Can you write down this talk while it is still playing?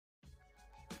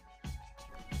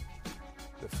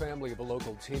The family of a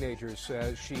local teenager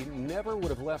says she never would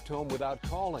have left home without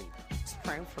calling. Just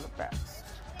praying for the best.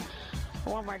 I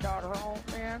want my daughter home,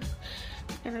 man.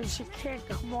 And if she can't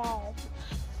come home,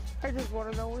 I just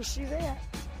want to know where she's at.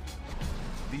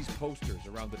 These posters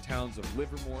around the towns of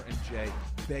Livermore and Jay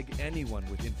beg anyone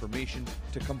with information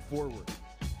to come forward.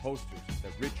 Posters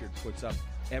that Richard puts up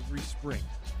every spring,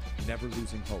 never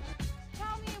losing hope.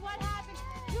 Tell me what happened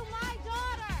to my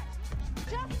daughter.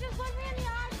 Just look me in the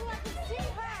eyes so I can see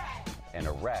her. An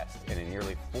arrest in a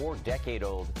nearly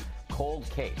 4-decade-old cold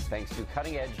case. Thanks to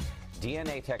cutting-edge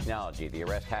DNA technology, the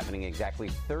arrest happening exactly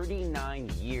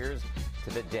 39 years to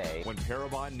the day. When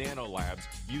Parabon Nanolabs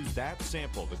used that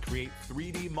sample to create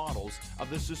 3D models of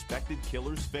the suspected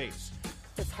killer's face.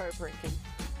 It's heartbreaking.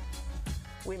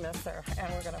 We miss her,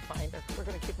 and we're going to find her. We're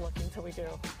going to keep looking till we do.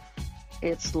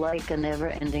 It's like a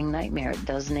never-ending nightmare. It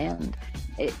doesn't end.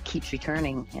 It keeps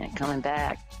returning and coming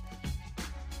back.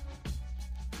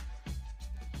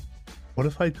 What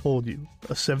if I told you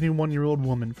a 71-year-old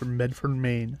woman from Medford,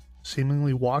 Maine,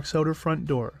 seemingly walks out her front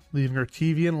door, leaving her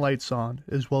TV and lights on,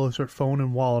 as well as her phone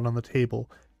and wallet on the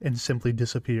table, and simply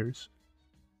disappears?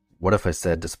 What if I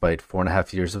said despite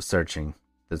 4.5 years of searching,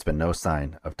 there's been no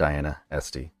sign of Diana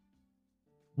Estey?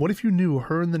 What if you knew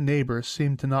her and the neighbor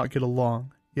seemed to not get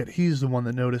along, yet he's the one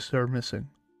that noticed her missing?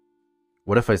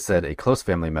 What if I said a close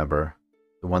family member,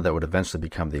 the one that would eventually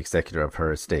become the executor of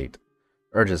her estate,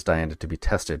 urges Diana to be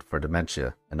tested for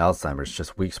dementia and Alzheimer's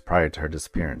just weeks prior to her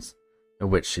disappearance, in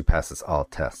which she passes all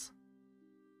tests?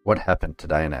 What happened to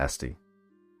Diana Estey?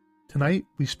 Tonight,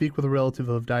 we speak with a relative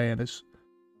of Diana's,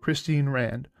 Christine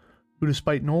Rand, who,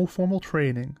 despite no formal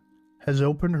training, has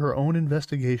opened her own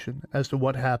investigation as to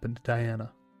what happened to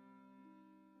Diana.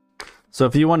 So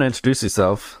if you want to introduce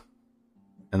yourself,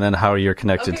 and then how you're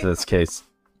connected to this case.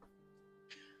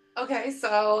 Okay,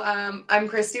 so I'm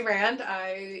Christy Rand.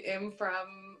 I am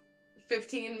from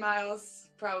 15 miles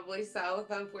probably south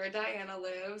of where Diana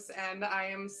lives, and I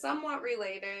am somewhat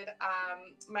related.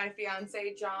 My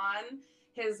fiance, John,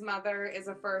 his mother is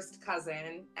a first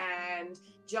cousin, and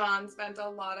John spent a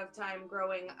lot of time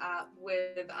growing up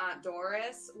with Aunt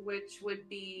Doris, which would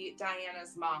be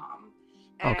Diana's mom.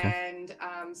 Okay.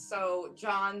 And so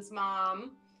John's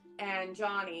mom and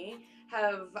Johnny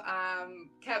have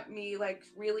kept me like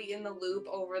really in the loop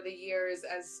over the years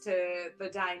as to the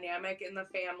dynamic in the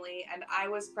family. And I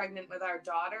was pregnant with our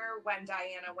daughter when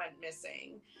Diana went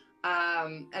missing.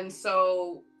 And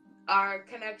so our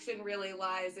connection really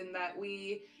lies in that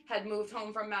we had moved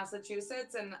home from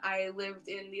Massachusetts, and I lived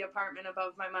in the apartment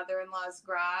above my mother-in-law's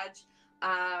garage.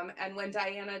 And when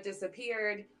Diana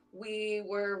disappeared, we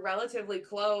were relatively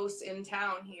close in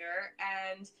town here,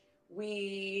 and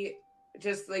we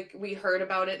just we heard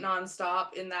about it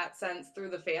nonstop in that sense through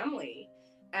the family.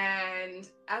 And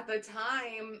at the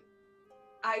time,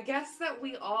 I guess that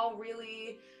we all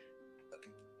really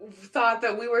thought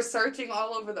that we were searching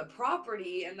all over the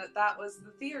property, and that was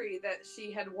the theory, that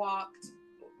she had walked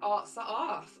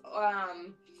off.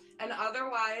 And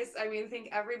otherwise, I mean, I think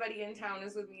everybody in town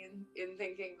is with me in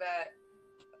thinking that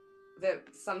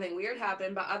something weird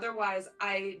happened, but otherwise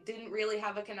I didn't really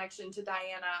have a connection to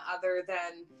Diana other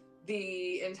than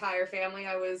the entire family.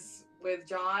 I was with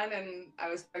John, and I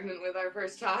was pregnant with our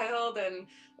first child, and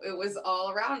it was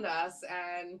all around us,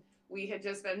 and we had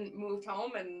just been moved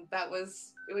home, and it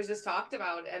was just talked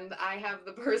about. And I have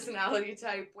the personality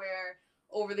type where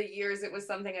over the years it was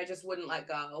something I just wouldn't let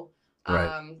go.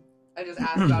 Right. I just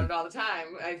ask about it all the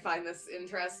time. I find this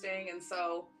interesting, and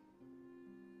so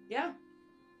yeah.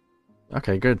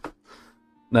 Okay, good.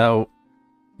 Now,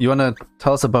 you want to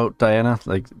tell us about Diana?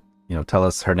 Tell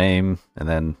us her name, and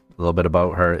then a little bit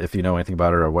about her, if you know anything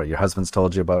about her, or what your husband's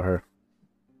told you about her.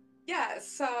 Yeah,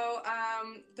 so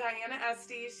Diana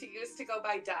Estey, she used to go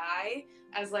by Di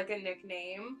as like a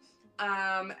nickname.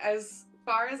 As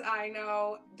far as I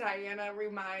know, Diana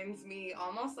reminds me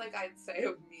almost like I'd say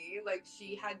of me. Like,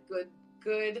 she had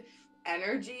good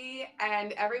energy,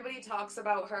 and everybody talks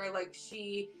about her like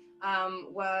she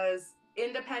was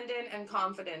independent and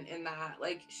confident in that.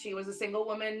 Like, she was a single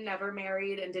woman, never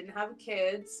married, and didn't have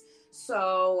kids.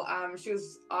 So she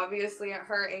was obviously at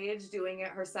her age doing it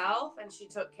herself, and she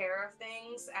took care of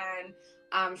things,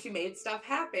 and she made stuff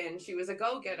happen. She was a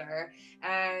go-getter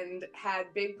and had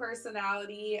big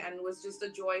personality and was just a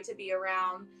joy to be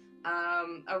around.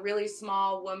 A really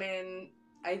small woman.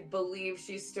 I believe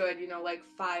she stood, like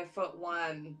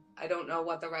 5'1". I don't know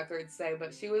what the records say,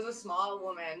 but she was a small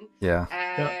woman. Yeah.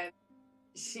 And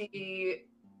she,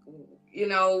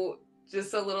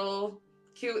 just a little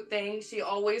cute thing. She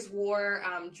always wore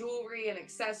jewelry and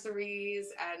accessories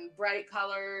and bright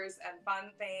colors and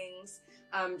fun things.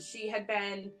 She had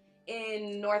been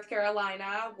in North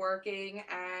Carolina working,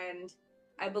 and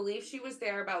I believe she was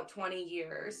there about 20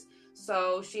 years.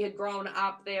 So she had grown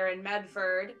up there in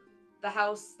Medford. The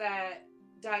house that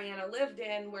Diana lived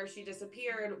in where she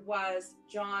disappeared was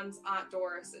John's Aunt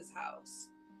Doris's house.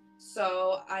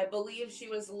 So I believe she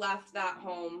was left that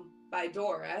home by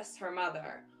Doris, her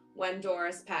mother, when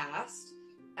Doris passed.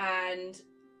 And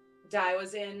Di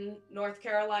was in North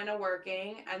Carolina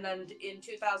working, and then in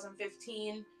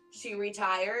 2015 she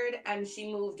retired and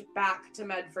she moved back to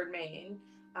Medford, Maine.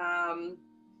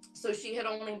 So she had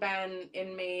only been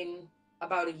in Maine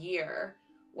about a year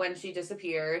when she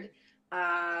disappeared.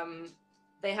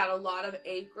 They had a lot of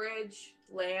acreage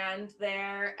land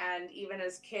there, and even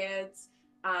as kids,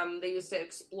 they used to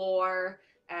explore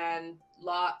and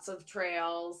lots of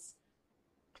trails.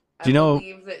 I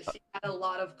believe that she had a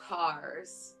lot of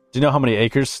cars. Do you know how many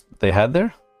acres they had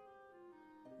there?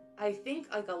 I think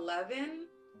like 11.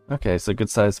 Okay, so good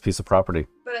sized piece of property.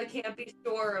 But I can't be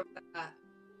sure of that.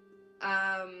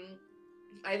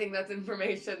 I think that's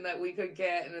information that we could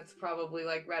get, and it's probably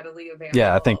like readily available.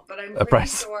 Yeah, I think but I'm a pretty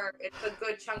price. sure it's a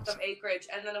good chunk of acreage.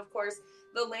 And then, of course,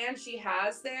 the land she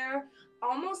has there,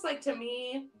 almost like to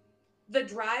me, the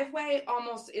driveway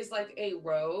almost is like a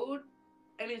road.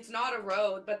 I mean, it's not a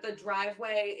road, but the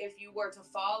driveway, if you were to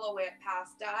follow it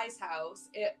past Di's house,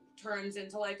 it turns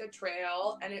into like a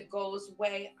trail and it goes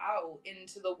way out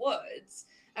into the woods.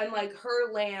 And like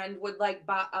her land would like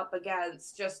butt up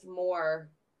against just more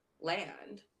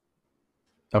land.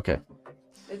 Okay.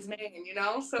 It's Maine, you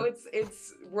know? So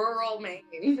it's rural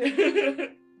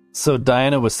Maine. So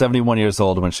Diana was 71 years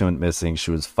old when she went missing.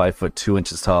 She was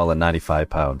 5'2" tall and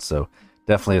 95 pounds, so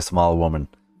definitely a small woman.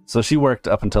 So she worked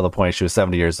up until the point she was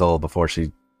 70 years old before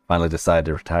she finally decided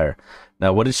to retire.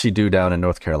 Now, what did she do down in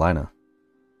North Carolina?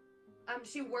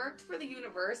 She worked for the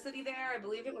university there. I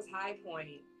believe it was High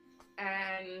Point.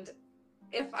 And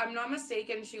if I'm not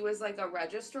mistaken, she was like a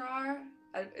registrar.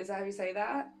 Is that how you say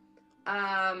that?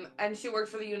 And she worked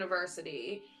for the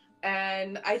university.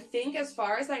 And I think, as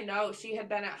far as I know, she had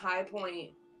been at High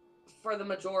Point for the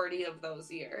majority of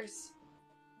those years.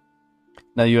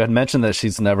 Now, you had mentioned that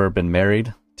she's never been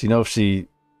married. Do you know if she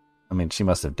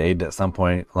must have dated at some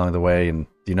point along the way. And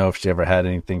do you know if she ever had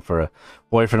anything for a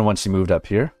boyfriend once she moved up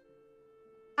here?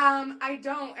 I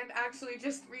don't. And actually,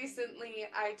 just recently,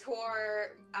 I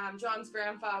tore John's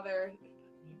grandfather.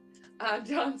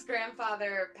 John's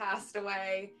grandfather passed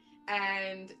away,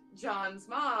 and John's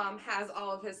mom has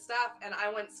all of his stuff. And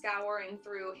I went scouring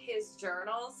through his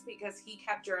journals, because he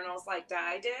kept journals like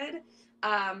Di did,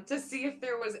 to see if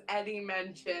there was any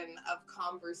mention of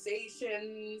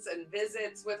conversations and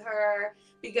visits with her,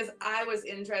 because I was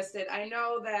interested. I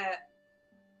know that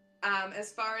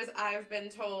as far as I've been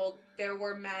told, there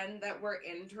were men that were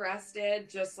interested,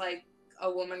 just like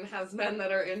a woman has men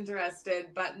that are interested,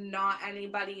 but not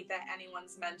anybody that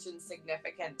anyone's mentioned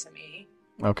significant to me.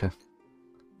 Okay.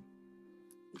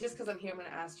 Just because I'm here, I'm going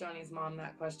to ask Johnny's mom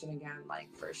that question again,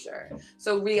 like, for sure.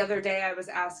 So the other day I was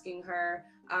asking her,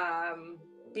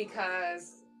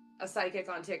 because a psychic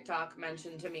on TikTok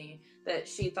mentioned to me that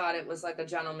she thought it was like a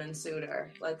gentleman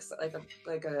suitor, like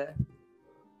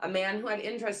a man who had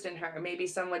interest in her, maybe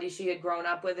somebody she had grown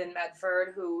up with in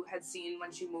Medford who had seen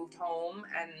when she moved home,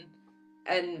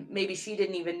 and maybe she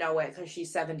didn't even know it because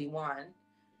she's 71,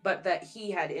 but that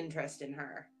he had interest in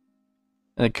her.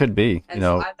 And it could be, and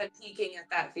so I've been peeking at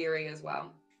that theory as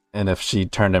well. And if she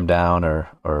turned him down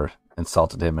or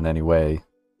insulted him in any way,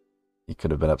 he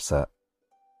could have been upset.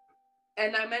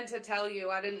 And I meant to tell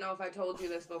you, I didn't know if I told you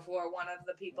this before, one of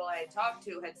the people I had talked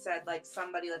to had said, like,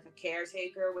 somebody like a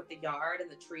caretaker with the yard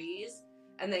and the trees,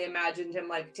 and they imagined him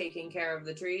like taking care of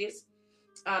the trees.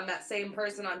 That same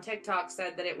person on TikTok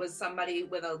said that it was somebody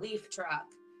with a leaf truck,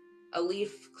 a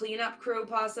leaf cleanup crew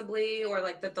possibly, or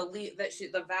like that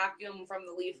the vacuum from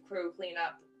the leaf crew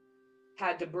cleanup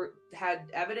had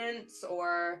evidence.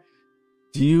 Or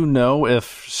do you know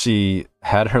if she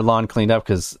had her lawn cleaned up?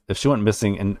 Because if she went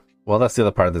missing, and well, that's the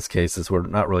other part of this case, is we're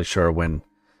not really sure when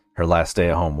her last day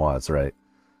at home was, right?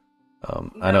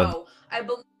 I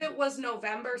believe it was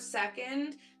November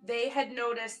 2nd. They had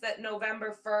noticed that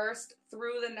November 1st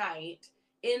through the night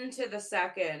into the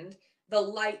 2nd, the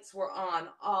lights were on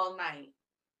all night.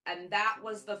 And that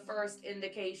was the first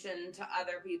indication to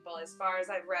other people, as far as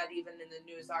I've read even in the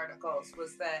news articles,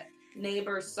 was that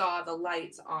neighbors saw the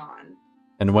lights on.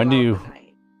 And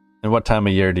and what time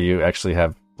of year do you actually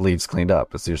have leaves cleaned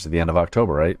up? It's usually the end of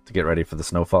October, right? To get ready for the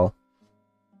snowfall.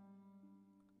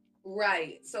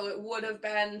 Right. So it would have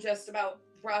been just about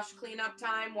brush cleanup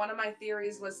time. One of my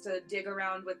theories was to dig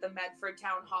around with the Medford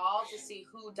Town Hall to see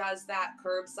who does that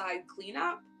curbside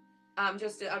cleanup.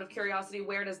 Just out of curiosity,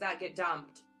 where does that get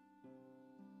dumped?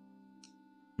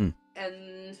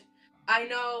 And I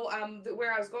know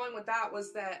where I was going with that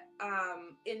was that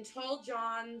until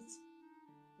John's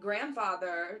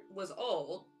grandfather was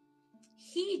old,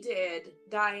 he did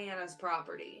Diana's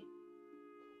property.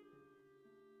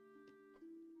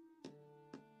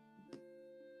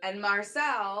 And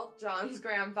Marcel, John's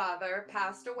grandfather,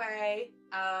 passed away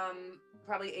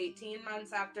probably 18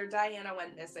 months after Diana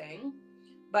went missing.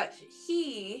 But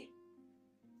he,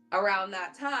 around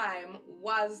that time,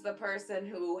 was the person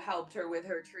who helped her with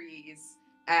her trees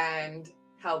and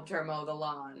helped her mow the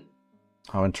lawn.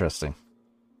 How interesting.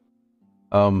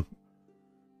 And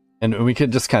we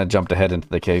could just kind of jump ahead into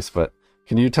the case, but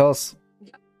can you tell us,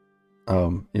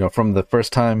 from the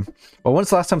first time, well, when's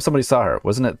the last time somebody saw her?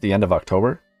 Wasn't it the end of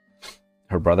October?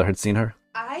 Her brother had seen her?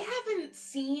 I haven't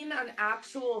seen an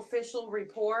actual official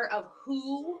report of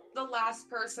who the last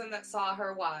person that saw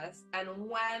her was and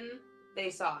when they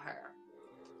saw her.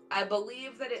 I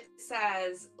believe that it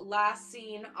says last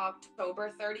seen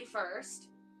October 31st,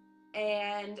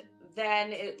 and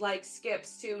then it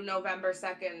skips to November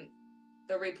 2nd.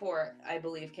 The report, I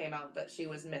believe, came out that she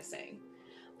was missing.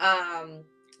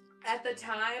 At the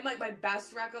time, my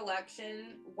best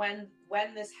recollection when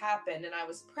this happened and I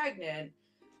was pregnant,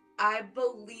 I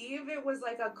believe it was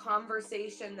a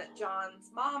conversation that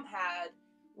John's mom had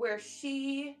where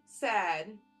she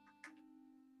said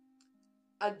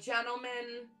a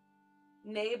gentleman,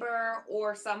 neighbor,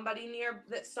 or somebody near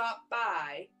that stopped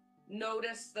by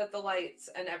noticed that the lights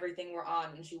and everything were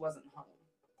on and she wasn't home.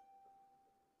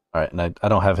 All right, and I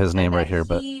don't have his name right here,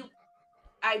 but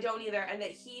I don't either, and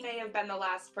that he may have been the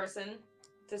last person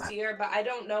to see her, but I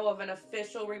don't know of an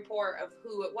official report of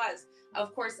who it was.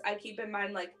 Of course, I keep in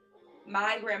mind,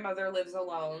 my grandmother lives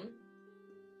alone,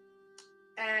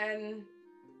 and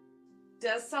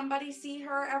does somebody see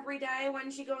her every day when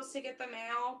she goes to get the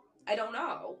mail? I don't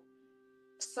know.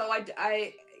 So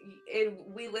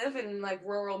we live in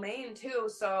rural Maine too,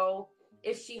 so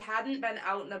if she hadn't been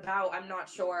out and about, I'm not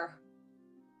sure.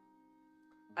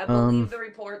 I believe the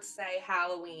reports say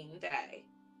Halloween Day.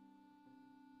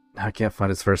 I can't find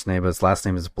his first name, but his last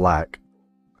name is Black.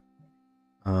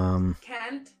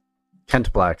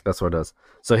 Kent Black, that's what it is.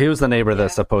 So he was the neighbor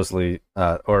that supposedly,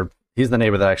 or he's the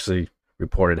neighbor that actually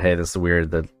reported, hey, this is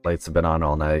weird, the lights have been on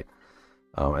all night.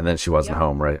 And then she wasn't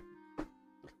home, right?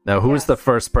 Now, who was the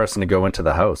first person to go into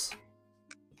the house?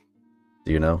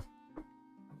 Do you know?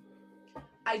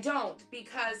 I don't,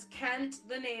 because Kent,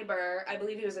 the neighbor, I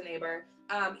believe he was a neighbor,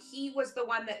 he was the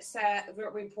one that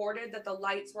reported that the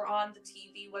lights were on, the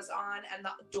TV was on, and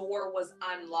the door was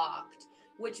unlocked,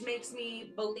 which makes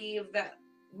me believe that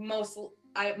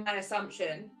my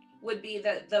assumption would be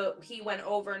that he went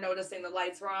over noticing the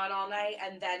lights were on all night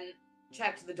and then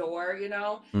checked the door,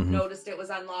 noticed it was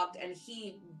unlocked, and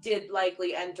he did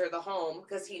likely enter the home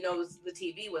because he knows the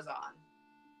TV was on.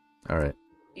 All right.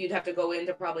 You'd have to go in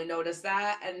to probably notice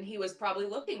that, and he was probably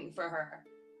looking for her.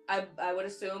 I would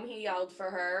assume he yelled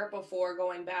for her before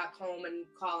going back home and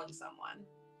calling someone.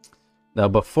 Now,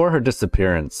 before her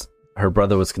disappearance, her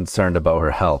brother was concerned about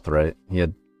her health, right? He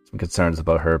had some concerns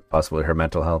about possibly her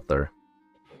mental health, or...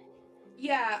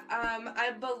 Yeah,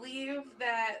 I believe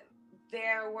that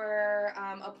there were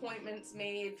appointments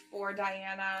made for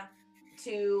Diana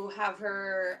to have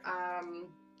her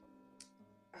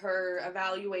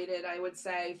evaluated, I would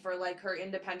say, for her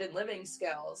independent living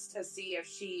skills, to see if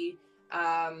she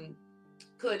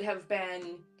could have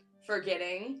been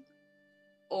forgetting,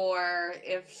 or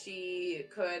if she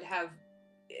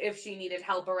needed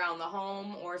help around the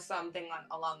home or something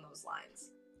along those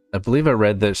lines. I believe I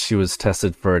read that she was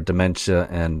tested for dementia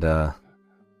and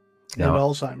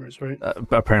Alzheimer's, right?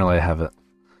 Apparently I have it.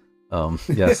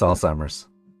 Yes, Alzheimer's.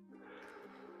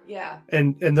 Yeah.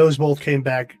 And those both came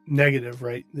back negative,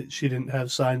 right? That she didn't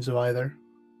have signs of either.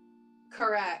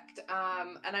 Correct.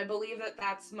 And I believe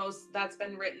that's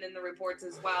been written in the reports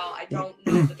as well. I don't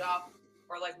know the doctor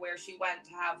or where she went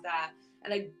to have that.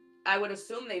 And I would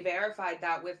assume they verified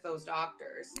that with those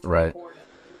doctors. Right. For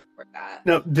that.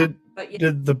 Now, did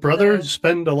the brother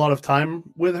spend a lot of time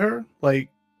with her?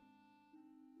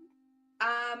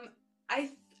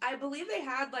 I believe they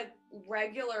had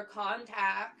regular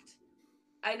contact.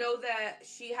 I know that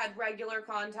she had regular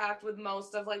contact with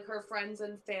most of her friends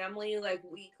and family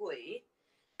weekly,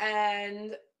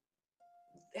 and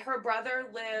her brother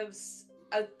lives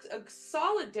a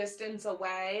solid distance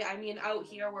away. I mean, out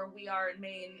here where we are in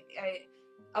Maine,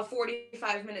 a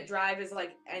 45-minute drive is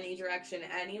any direction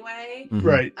anyway. Mm-hmm.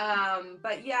 Right.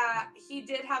 But yeah, he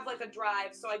did have a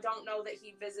drive, so I don't know that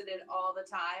he visited all the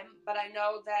time, but I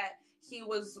know that he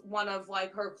was one of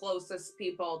like her closest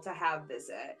people to have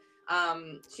visit.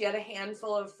 She had a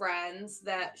handful of friends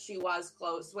that she was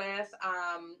close with,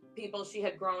 people she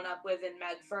had grown up with in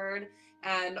Medford,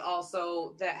 and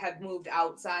also that had moved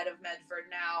outside of Medford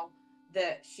now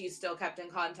that she still kept in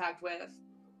contact with.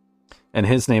 And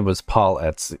his name was Paul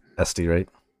Estey, right?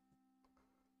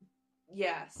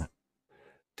 Yes.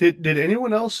 Did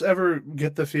anyone else ever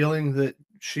get the feeling that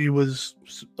she was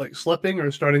like slipping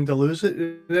or starting to lose it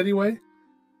in any way?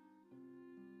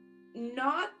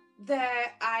 Not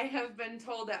that I have been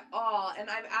told at all. And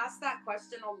I've asked that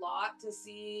question a lot to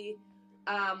see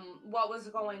what was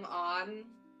going on.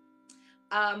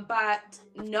 But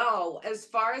no, as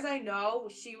far as I know,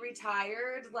 she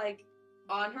retired like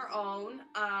on her own.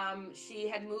 She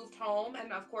had moved home,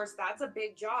 and of course that's a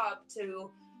big job to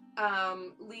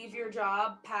leave your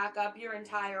job, pack up your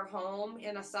entire home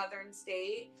in a southern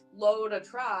state, load a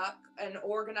truck, and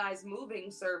organize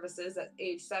moving services at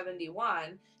age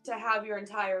 71 to have your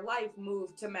entire life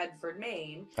moved to Medford,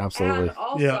 Maine. Absolutely. And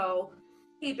also,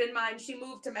 keep in mind, she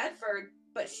moved to Medford,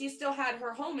 but she still had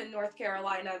her home in North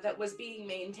Carolina that was being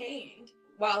maintained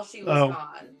while she was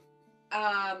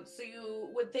gone. So you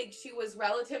would think she was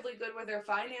relatively good with her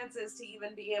finances to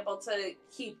even be able to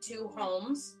keep two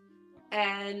homes.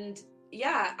 And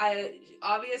yeah, I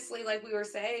obviously, like we were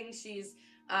saying, she's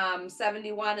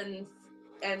 71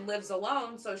 and lives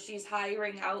alone, so she's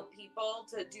hiring out people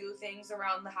to do things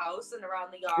around the house and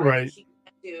around the yard that she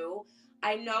can't do.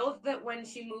 I know that when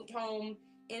she moved home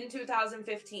in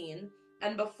 2015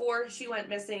 and before she went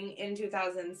missing in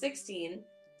 2016,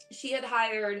 she had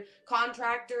hired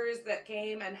contractors that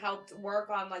came and helped work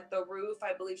on like the roof.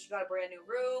 I believe she got a brand new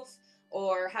roof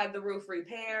or had the roof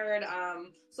repaired.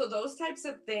 So those types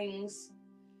of things,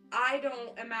 I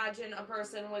don't imagine a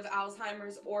person with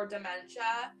Alzheimer's or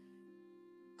dementia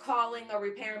calling a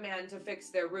repairman to fix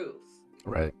their roof.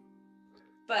 Right.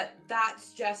 But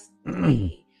that's just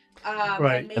me.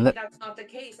 Right. And maybe that's not the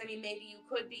case. I mean, maybe you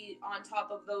could be on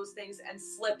top of those things and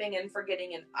slipping and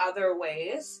forgetting in other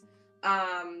ways.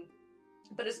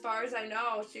 But as far as I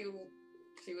know, she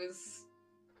was.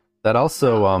 That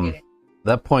also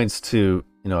that points to,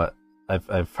 you know,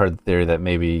 I've heard the theory that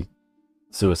maybe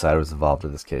suicide was involved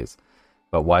in this case.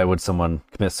 But why would someone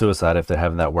commit suicide if they're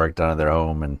having that work done in their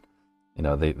home and, you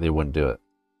know, they wouldn't do it?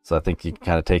 So I think you can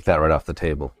kind of take that right off the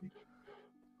table.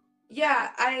 Yeah,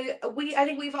 I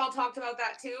think we've all talked about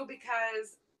that too,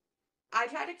 because I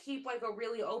try to keep like a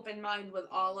really open mind with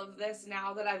all of this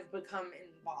now that I've become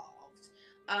involved.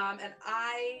 And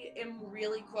I am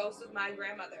really close with my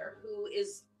grandmother, who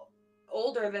is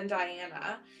older than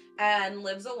Diana and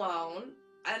lives alone.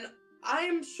 And I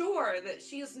am sure that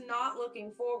she is not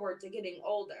looking forward to getting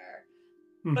older.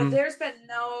 Mm-hmm. But there's been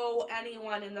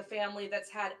anyone in the family that's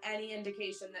had any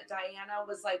indication that Diana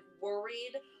was like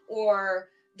worried or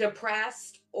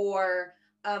depressed or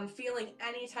feeling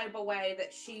any type of way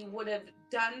that she would have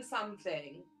done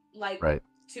something like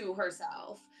to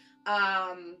herself.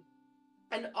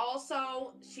 And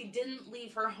also, she didn't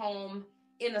leave her home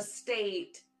in a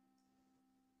state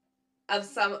of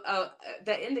some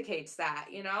that indicates that,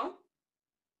 you know?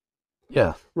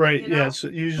 Yeah. Right. You know? Yeah. So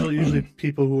usually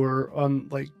people who are on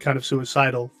like kind of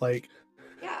suicidal, like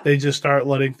they just start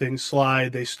letting things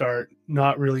slide. They start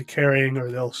not really caring,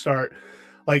 or they'll start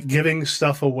like giving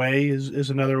stuff away is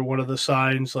another one of the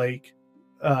signs. Like,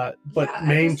 but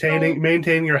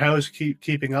maintaining your house,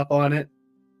 keeping up on it.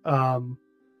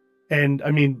 And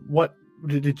I mean, what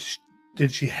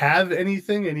did she have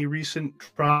any recent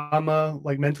trauma,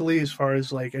 like mentally, as far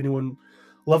as like anyone,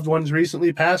 loved ones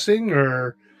recently passing,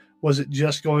 or was it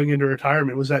just going into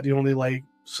retirement? Was that the only like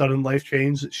sudden life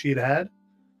change that she had?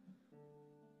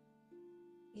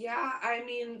 Yeah, I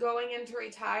mean, going into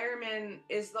retirement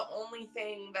is the only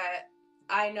thing that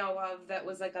I know of that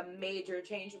was like a major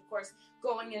change. Of course,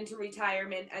 going into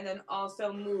retirement and then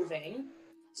also moving.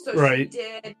 So she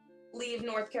did leave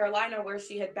North Carolina, where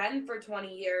she had been for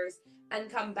 20 years, and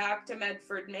come back to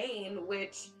Medford, Maine,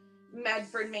 which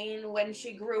Medford, Maine, when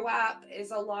she grew up,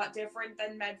 is a lot different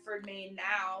than Medford, Maine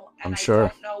now. And I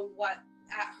don't know what,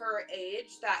 at her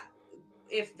age, that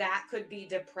if that could be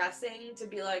depressing to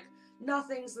be like,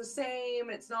 nothing's the same,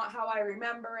 it's not how I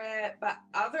remember it. But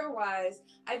otherwise,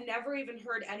 I've never even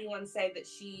heard anyone say that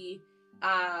she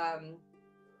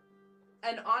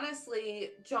and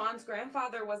honestly, John's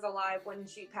grandfather was alive when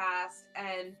she passed,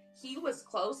 and he was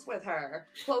close with her,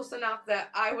 close enough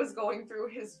that I was going through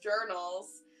his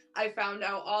journals. I found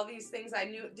out all these things I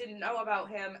didn't know about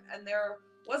him, and there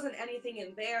wasn't anything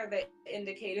in there that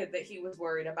indicated that he was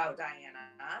worried about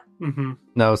Diana. Mm-hmm.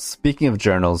 Now, speaking of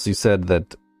journals, you said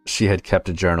that she had kept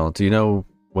a journal. Do you know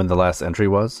when the last entry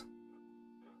was?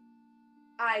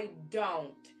 I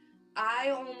don't. I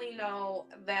only know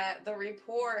that the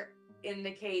report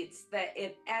indicates that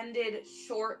it ended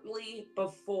shortly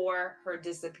before her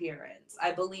disappearance.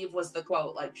 I believe was the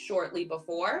quote, like shortly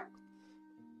before.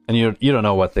 And you don't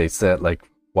know what they said, like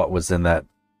what was in that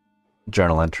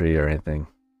journal entry or anything.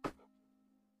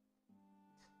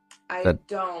 I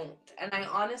don't, and I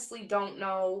honestly don't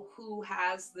know who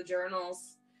has the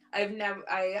journals. I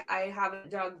haven't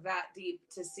dug that deep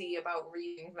to see about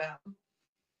reading them.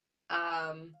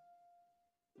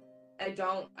 I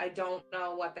don't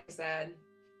know what they said.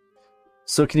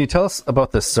 So can you tell us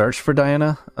about the search for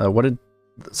Diana? What did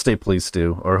the state police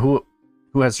do, or who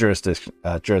has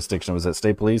jurisdiction? Was it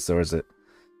state police or is it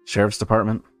sheriff's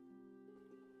department?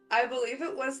 I believe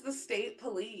it was the state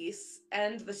police,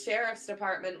 and the sheriff's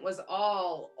department was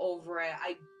all over it.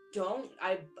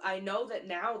 I know that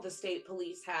now the state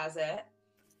police has it,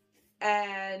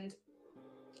 and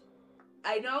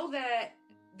I know that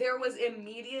there was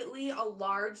immediately a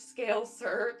large-scale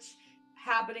search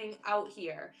happening out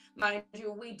here. Mind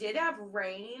you, we did have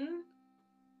rain,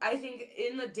 I think,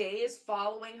 in the days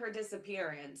following her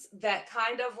disappearance that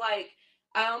kind of like,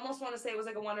 I almost want to say it was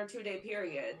like a 1 or 2 day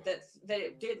period that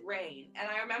it did rain. And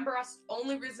I remember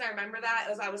only reason I remember that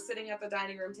is I was sitting at the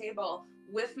dining room table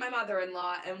with my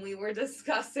mother-in-law and we were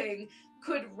discussing,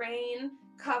 could rain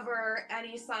cover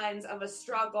any signs of a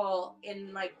struggle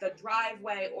in like the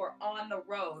driveway or on the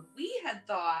road? We had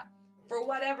thought, for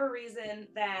whatever reason,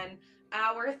 then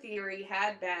our theory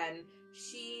had been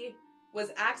she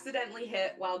was accidentally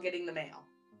hit while getting the mail.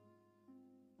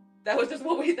 That was just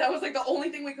that was like the only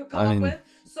thing we could come up with.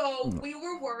 So we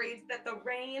were worried that the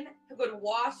rain could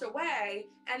wash away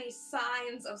any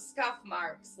signs of scuff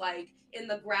marks, like in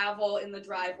the gravel, in the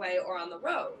driveway, or on the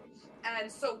road.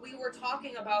 And so we were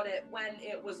talking about it when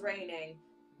it was raining,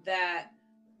 that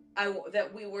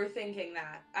we were thinking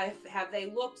that. Have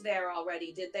they looked there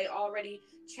already? Did they already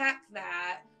check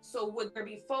that? So would there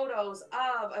be photos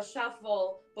of a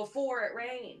shuffle before it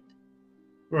rained?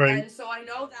 Right. And so I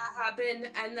know that happened,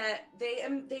 and that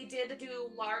they did do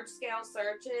large scale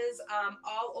searches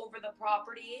all over the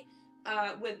property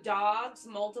with dogs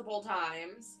multiple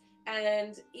times,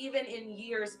 and even in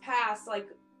years past, like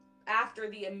after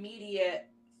the immediate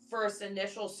first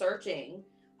initial searching,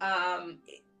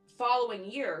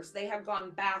 following years they have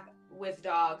gone back with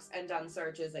dogs and done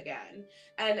searches again.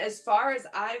 And as far as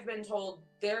I've been told,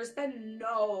 there's been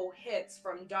no hits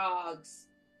from dogs.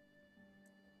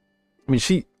 I mean,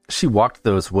 she walked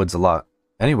those woods a lot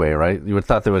anyway, right? You would have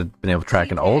thought they would have been able to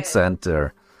track an old scent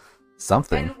or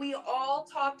something. And we all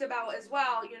talked about as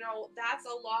well, that's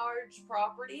a large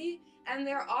property, and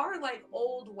there are like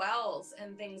old wells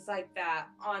and things like that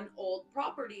on old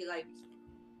property, like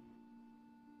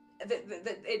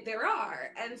there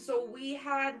are. And so we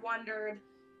had wondered,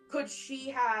 could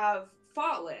she have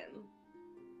fallen?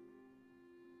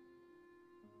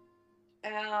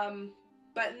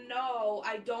 But no,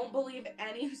 I don't believe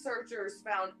any searchers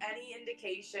found any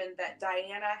indication that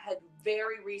Diana had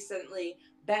very recently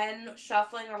been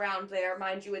shuffling around there.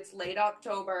 Mind you, it's late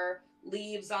October,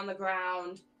 leaves on the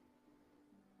ground.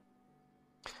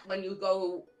 When you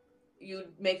go, you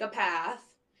make a path.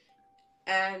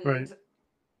 And right.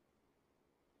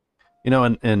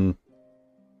 And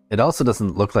it also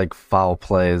doesn't look like foul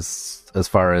play as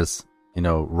far as,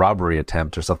 robbery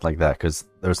attempt or something like that, because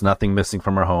there's nothing missing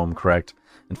from her home, correct?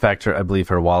 In fact, I believe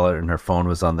her wallet and her phone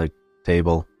was on the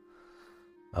table.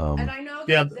 And I know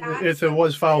if it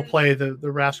was foul play,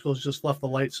 the rascals just left the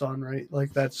lights on, right?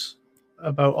 Like, that's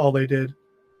about all they did.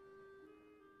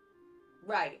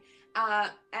 Right.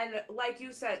 And like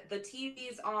you said, the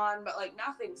TV's on, but like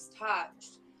nothing's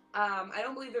touched. I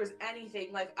don't believe there's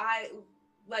anything like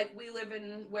we live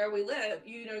in where we live,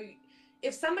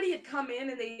 if somebody had come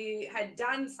in and they had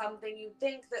done something, you'd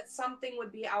think that something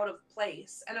would be out of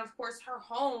place. And of course, her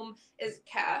home is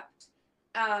kept,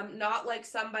 not like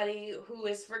somebody who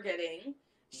is forgetting.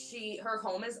 Her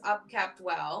home is upkept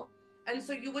well. And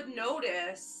so you would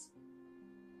notice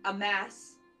a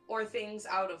mess or things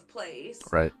out of place.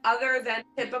 Right. Other than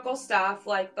typical stuff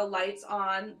like the lights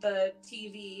on, the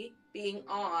TV being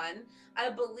on.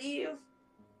 I believe,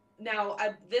 now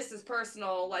this is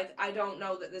personal, like I don't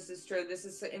know that this is true, this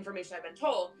is information I've been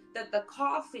told, that the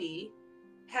coffee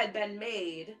had been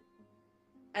made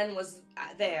and was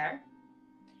there,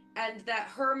 and that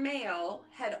her mail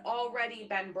had already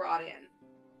been brought in.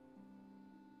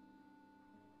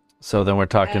 So then we're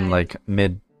talking like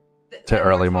mid to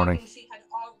early morning. She had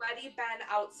already been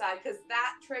outside, because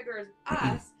that triggers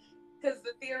us, because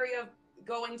the theory of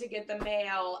going to get the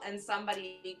mail and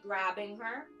somebody grabbing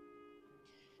her,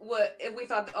 we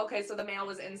thought, okay, so the mail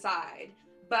was inside.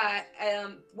 But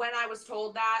when I was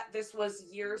told that, this was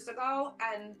years ago,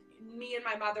 and me and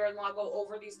my mother-in-law go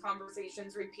over these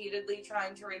conversations repeatedly,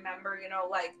 trying to remember, you know,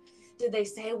 like, did they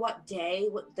say what day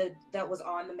that was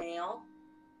on the mail?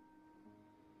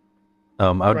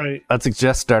 I'd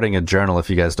suggest starting a journal if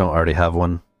you guys don't already have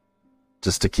one,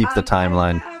 just to keep the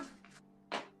timeline.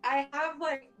 I have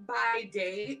like by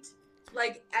date,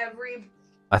 like every.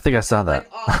 I think I saw that.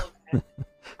 Like all of it.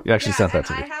 You actually sent that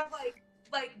to me. I have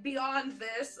like beyond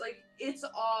this, like it's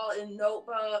all in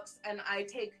notebooks, and I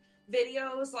take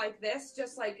videos like this,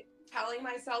 just like telling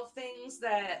myself things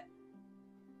that,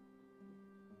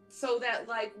 so that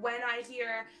like when I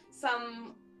hear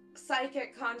some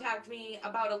psychic contact me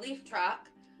about a leaf truck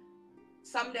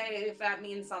someday, if that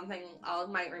means something, I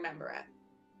might remember it.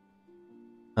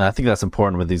 I think that's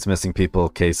important with these missing people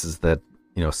cases, that,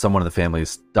 you know, someone in the family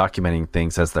is documenting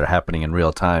things as they're happening in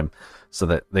real time, so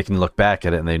that they can look back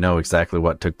at it and they know exactly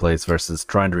what took place versus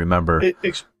trying to remember,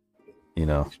 you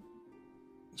know.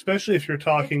 Especially if you're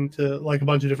talking to like a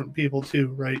bunch of different people too,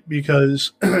 right?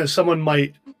 Because someone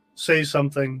might say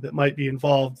something that might be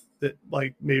involved that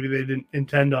like maybe they didn't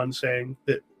intend on saying,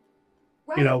 that,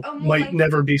 right. You know, might like,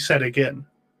 never be said again.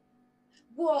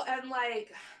 Well, and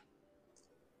like,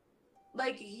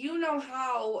 you know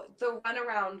how the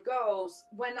runaround goes.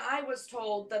 When I was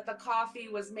told that the coffee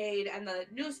was made and the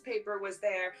newspaper was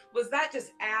there, was that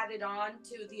just added on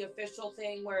to the official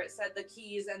thing where it said the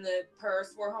keys and the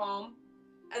purse were home?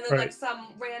 And then, like, some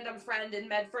random friend in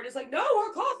Medford is like, no,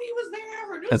 her coffee was there,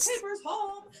 her newspaper's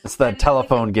home. It's that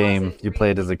telephone game you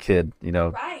played as a kid, you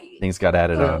know, things got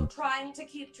added on. Trying to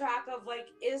keep track of, like,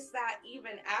 is that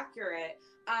even accurate?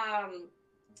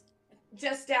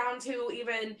 Just down to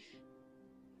even,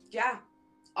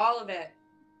 all of it.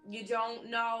 You don't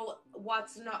know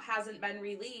hasn't been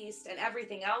released, and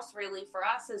everything else really for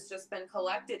us has just been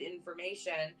collected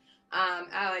information.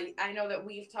 I know that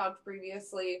we've talked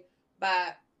previously,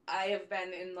 but I have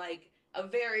been in like a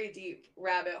very deep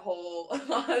rabbit hole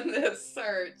on this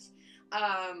search.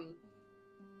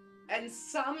 And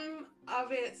some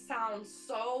of it sounds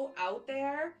so out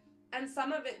there and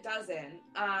some of it doesn't.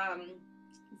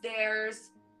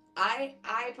 I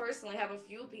personally have a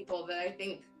few people that I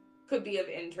think could be of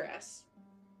interest.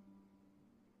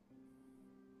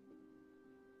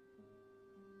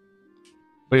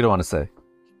 What do you want to say?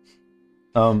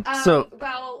 Well,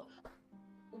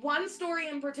 one story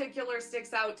in particular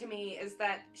sticks out to me is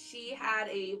that she had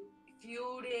a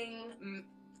feuding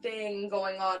thing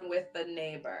going on with the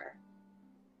neighbor.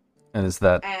 And is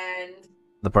that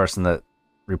the person that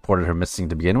reported her missing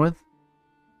to begin with?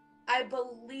 I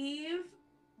believe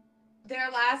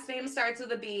their last name starts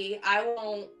with a B. I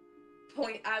won't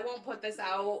put this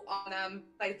out on them.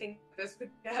 I think this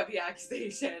could be a heavy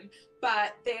accusation,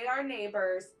 but they are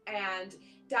neighbors, and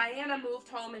Diana moved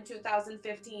home in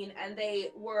 2015, and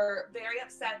they were very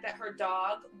upset that her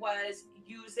dog was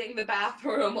using the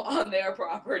bathroom on their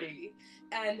property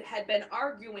and had been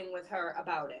arguing with her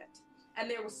about it. And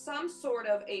there was some sort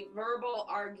of a verbal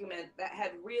argument that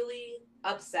had really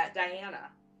upset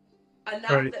Diana.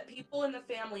 Enough that people in the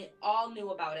family all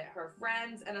knew about it. Her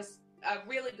friends and a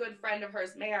really good friend of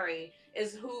hers, Mary,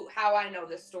 is how I know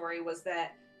this story, was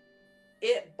that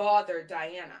it bothered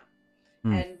Diana.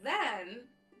 And then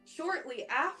shortly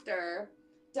after,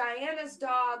 Diana's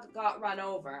dog got run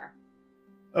over.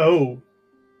 Oh.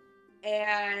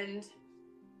 And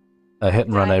a hit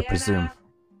and run, I presume.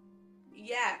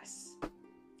 Yes.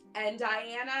 And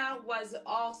Diana was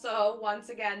also, once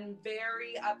again,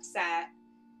 very upset.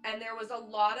 And there was a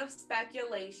lot of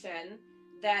speculation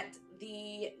that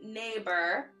the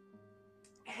neighbor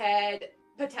had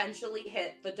potentially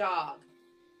hit the dog.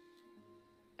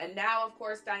 And now, of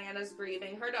course, Diana's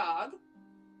grieving her dog.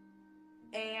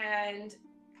 And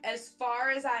as far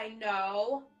as I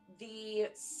know, the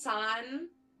son,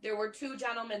 there were two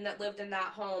gentlemen that lived in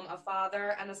that home, a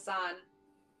father and a son.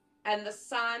 And the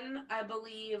son, I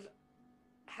believe,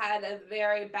 had a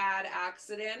very bad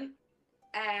accident.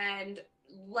 And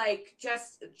like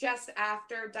just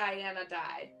after Diana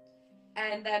died.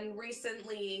 And then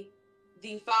recently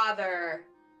the father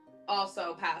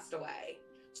also passed away.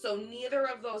 So neither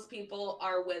of those people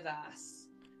are with us.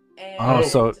 And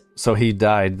so he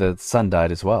died, the son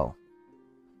died as well.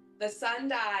 The son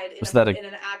died in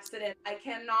an accident. I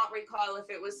cannot recall if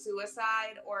it was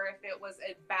suicide or if it was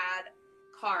a bad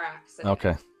car accident.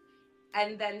 Okay.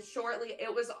 And then shortly,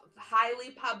 it was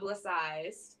highly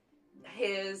publicized.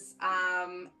 His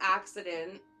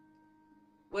accident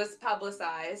was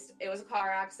publicized. It was a car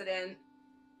accident.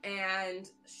 And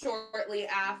shortly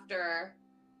after,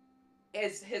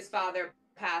 his father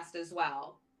passed as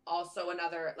well. Also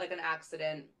another, like an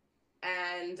accident.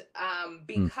 And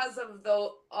because of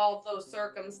all those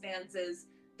circumstances,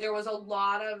 there was a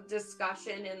lot of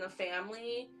discussion in the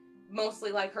family,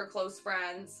 mostly like her close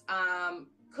friends.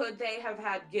 Could they have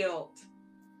had guilt?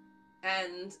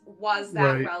 And was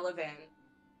that relevant?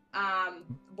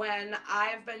 When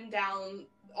I've been down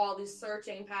all these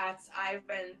searching paths, I've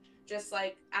been just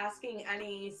like asking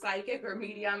any psychic or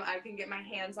medium I can get my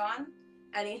hands on,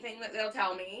 anything that they'll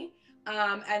tell me.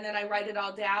 And then I write it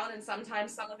all down, and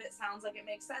sometimes some of it sounds like it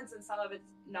makes sense and some of it's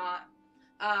not.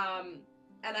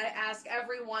 And I ask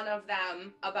every one of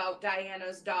them about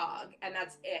Diana's dog, and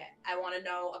that's it. I want to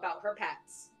know about her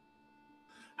pets.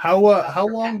 How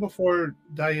long before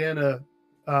Diana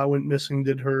went missing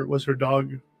was her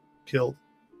dog killed?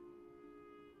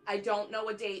 I don't know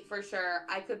a date for sure.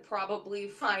 I could probably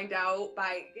find out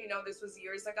by, this was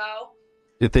years ago.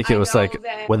 You think it was like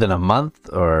within a month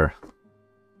or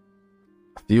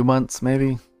a few months,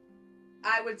 maybe?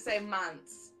 I would say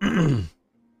months.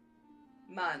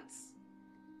 Months.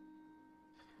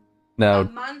 Now,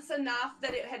 months enough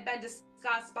that it had been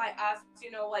discussed by us,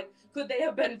 like, could they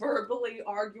have been verbally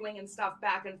arguing and stuff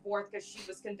back and forth because she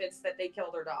was convinced that they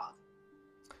killed her dog?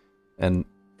 And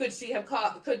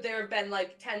could there have been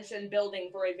like tension building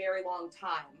for a very long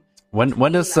time?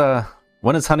 When does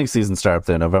hunting season start up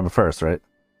there? November 1st, right?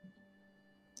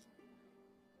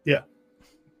 Yeah.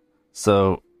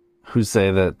 So who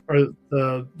say that? Or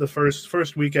the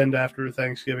first weekend after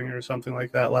Thanksgiving or something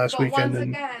like that last weekend. Once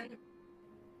again,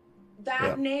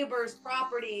 that neighbor's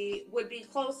property would be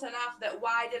close enough that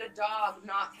why did a dog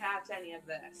not catch any of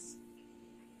this?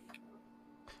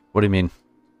 What do you mean?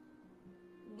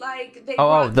 Like they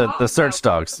the search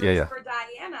dogs. Yeah. For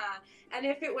Diana, and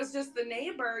if it was just the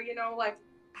neighbor, like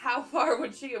how far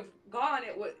would she have gone?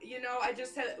 It would, I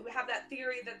just have that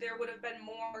theory that there would have been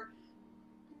more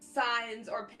signs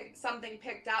or something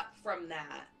picked up from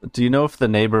that. Do you know if the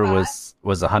neighbor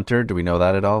was a hunter? Do we know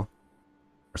that at all?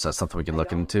 Or is that something we can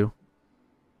look into?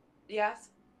 Yes.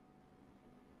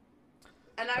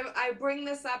 And I bring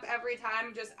this up every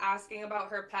time, just asking about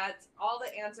her pets. All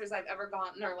the answers I've ever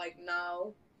gotten are like,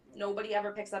 no, nobody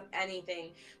ever picks up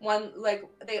anything.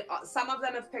 Some of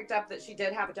them have picked up that she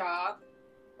did have a dog,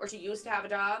 or she used to have a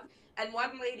dog. And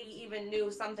one lady even knew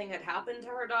something had happened to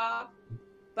her dog,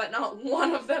 but not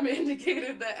one of them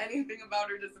indicated that anything about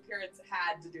her disappearance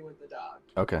had to do with the dog.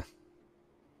 Okay.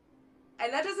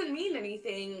 And that doesn't mean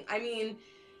anything. I mean,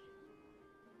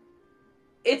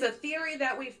 it's a theory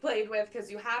that we've played with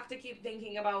because you have to keep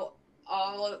thinking about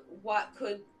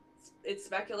it's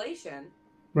speculation.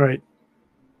 Right.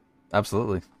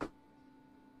 Absolutely.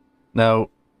 Now,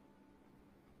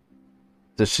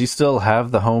 does she still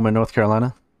have the home in North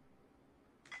Carolina?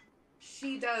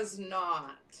 She does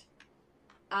not.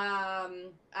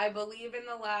 I believe in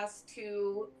the last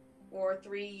 2 or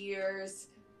 3 years,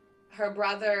 her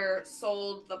brother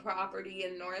sold the property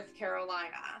in North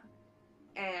Carolina.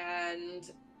 And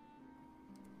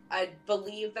I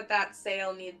believe that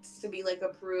sale needs to be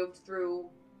approved through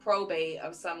probate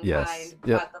of some kind.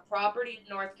 Yep. But the property in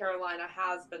North Carolina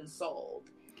has been sold.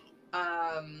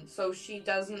 So she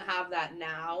doesn't have that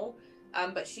now.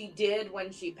 But she did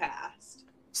when she passed.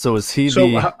 So is he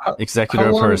the executor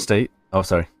of her estate? Oh,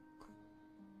 sorry.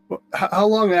 How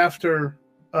long after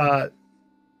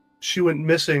she went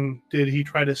missing did he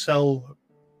try to sell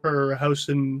her house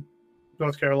in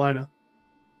North Carolina?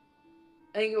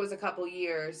 I think it was a couple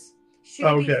years. She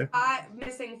would be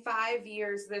missing 5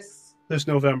 years this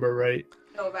November, right?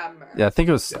 November. Yeah, I think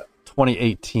it was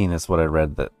 2018 is what I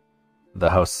read, that the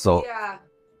house sold. Yeah.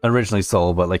 Originally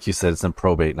sold, but like you said, it's in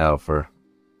probate now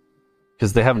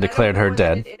because they haven't declared her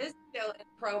dead. It is still in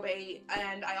probate,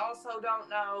 and I also don't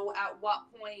know at what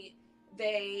point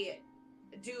they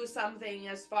do something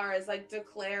as far as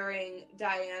declaring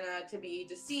Diana to be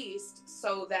deceased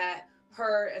so that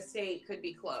her estate could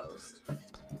be closed.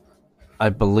 I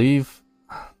believe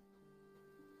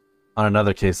on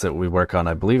another case that we work on,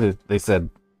 I believe they said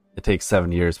it takes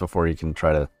 7 years before you can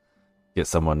try to get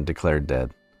someone declared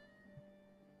dead.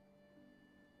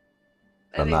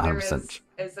 I'm not 100%.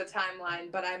 Is the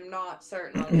timeline, but I'm not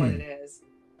certain on what it is.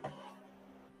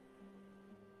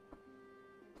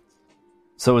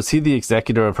 So is he the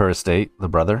executor of her estate, the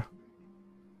brother?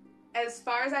 As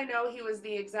far as I know, he was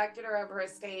the executor of her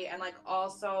estate and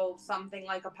also something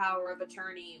like a power of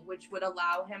attorney, which would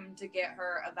allow him to get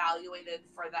her evaluated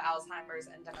for the Alzheimer's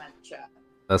and dementia.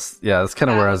 That's kind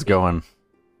of where I was going.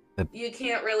 You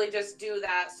can't really just do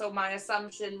that. So my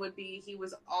assumption would be he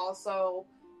was also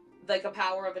a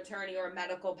power of attorney or a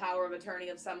medical power of attorney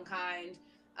of some kind.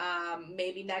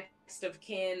 Maybe next of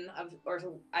kin or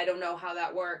I don't know how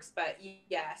that works, but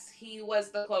yes, he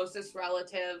was the closest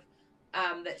relative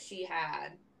that she had.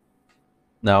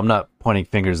 Now, I'm not pointing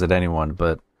fingers at anyone,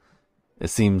 but it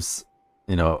seems,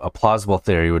 a plausible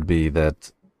theory would be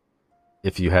that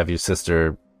if you have your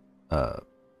sister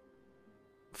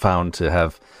found to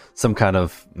have some kind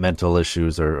of mental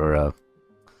issues or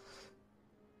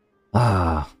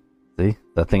see,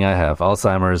 that thing I have,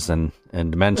 Alzheimer's and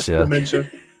dementia,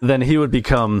 then he would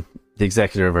become the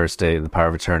executor of her estate, the power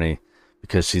of attorney,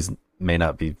 because she may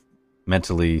not be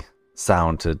mentally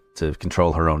sound to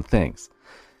control her own things.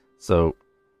 So,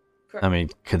 Correct. I mean,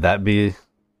 could that be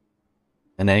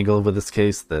an angle with this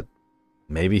case, that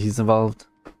maybe he's involved?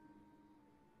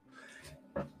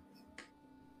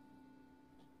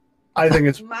 I think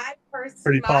it's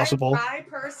pretty possible. My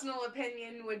personal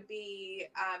opinion would be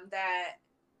that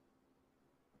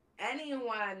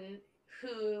anyone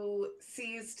who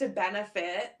sees to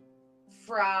benefit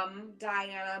from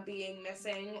Diana being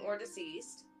missing or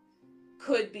deceased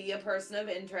could be a person of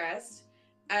interest.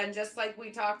 And just like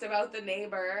we talked about the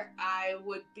neighbor, I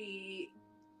would be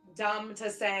dumb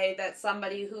to say that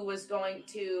somebody who was going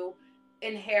to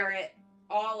inherit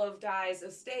all of Di's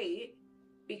estate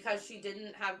because she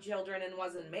didn't have children and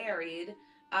wasn't married,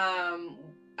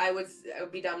 I would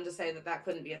be dumb to say that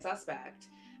couldn't be a suspect.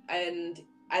 And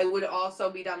I would also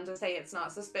be dumb to say it's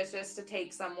not suspicious to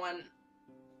take someone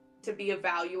to be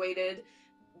evaluated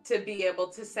to be able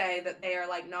to say that they are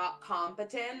like not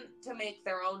competent to make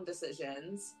their own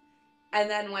decisions. And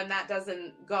then when that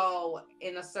doesn't go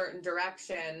in a certain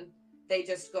direction, they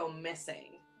just go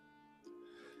missing.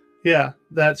 Yeah,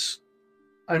 that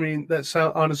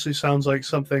honestly sounds like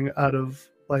something out of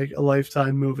like a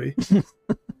Lifetime movie.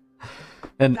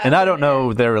 and I don't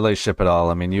know their relationship at all.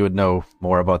 I mean, you would know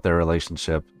more about their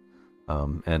relationship.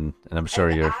 And I'm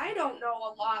sure I don't know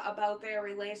a lot about their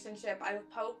relationship. I've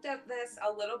poked at this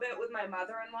a little bit with my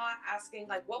mother-in-law, asking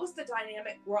like, what was the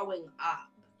dynamic growing up?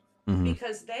 Mm-hmm.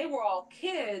 Because they were all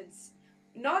kids,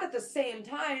 not at the same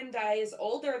time. Di is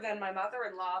older than my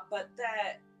mother-in-law, but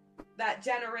that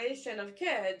generation of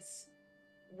kids,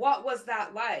 what was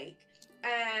that like?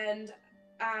 And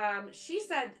she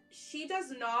said she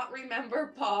does not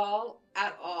remember Paul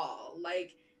at all.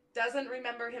 Like, doesn't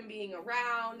remember him being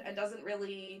around, and doesn't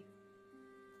really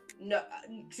know.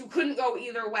 She couldn't go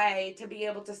either way to be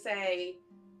able to say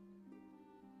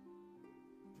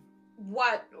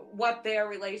what their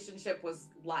relationship was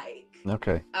like.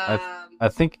 Okay. I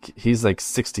think he's like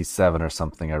 67 or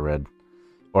something, I read,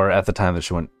 or at the time that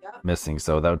she went missing.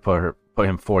 So that would put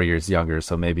him 4 years younger.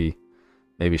 So maybe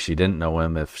she didn't know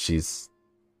him if she's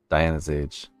Diana's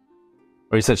age.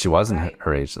 Or you said she wasn't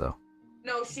her age though.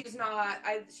 No, she's not.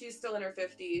 She's still in her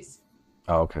 50s.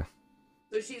 Oh, okay.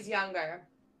 So she's younger.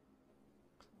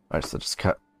 All right, so just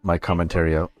cut my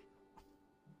commentary out.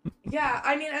 Yeah,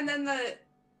 I mean, and then the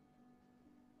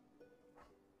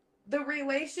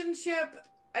relationship,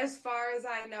 as far as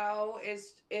I know,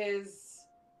 is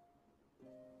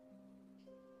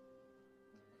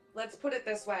let's put it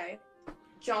this way.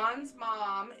 John's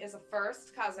mom is a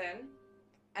first cousin,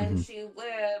 and she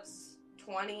lives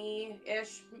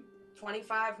 20-ish,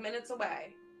 25 minutes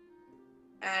away.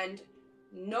 And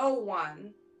no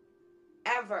one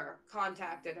ever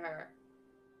contacted her,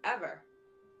 ever,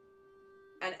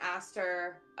 and asked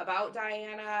her about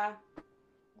Diana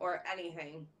or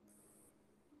anything.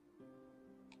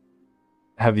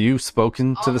 Have you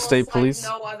spoken to the state police?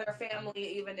 No other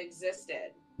family even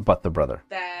existed. But the brother.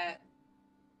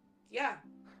 Yeah.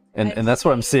 And that's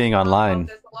what I'm seeing online.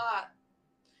 This a lot.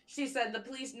 She said, the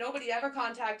police, nobody ever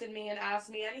contacted me and asked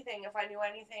me anything. If I knew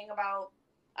anything about,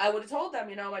 I would have told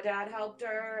them, my dad helped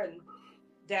her, and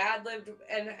dad lived,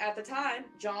 and at the time,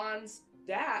 John's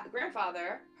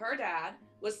grandfather, her dad,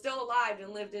 was still alive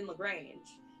and lived in LaGrange,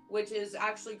 which is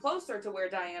actually closer to where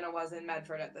Diana was in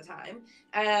Medford at the time.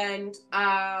 And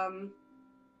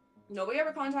nobody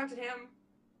ever contacted him.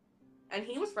 And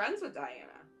he was friends with Diana.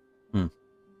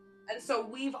 And so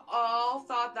we've all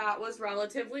thought that was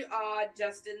relatively odd,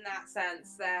 just in that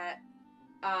sense that,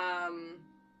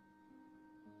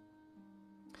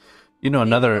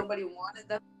 nobody wanted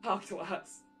them to talk to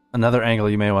us. Another angle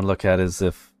you may want to look at is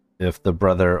if the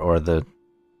brother or the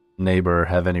neighbor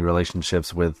have any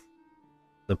relationships with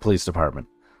the police department,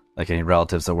 like any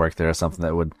relatives that work there or something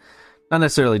that would not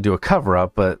necessarily do a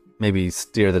cover-up, but maybe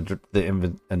steer the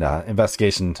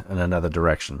investigation in another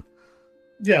direction.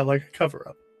 Yeah, like a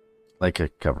cover-up. Like a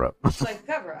cover-up. Like a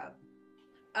cover-up.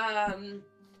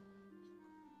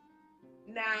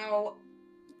 Now,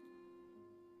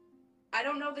 I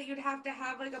don't know that you'd have to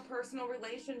have like a personal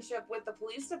relationship with the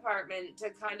police department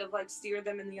to kind of like steer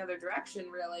them in the other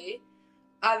direction, really,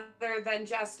 other than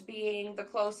just being the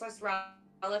closest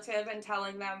relative and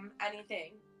telling them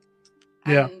anything.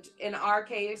 Yeah. And in our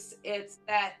case, it's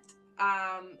that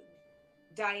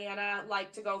Diana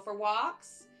liked to go for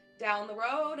walks down the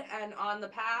road and on the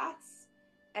paths,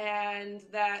 and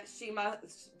that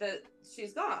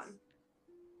she's gone.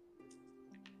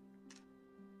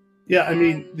 Yeah, I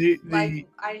mean,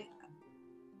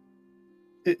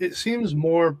 it seems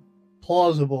more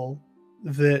plausible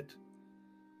that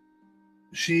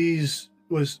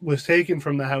was taken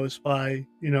from the house by,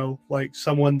 like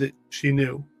someone that she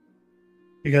knew,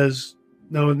 because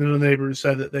no neighbors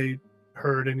said that they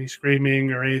heard any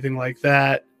screaming or anything like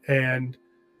that. And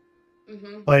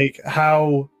like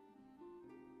how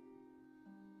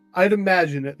I'd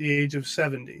imagine at the age of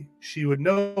 70, she would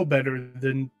know better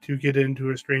than to get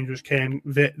into a stranger's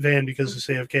van because of,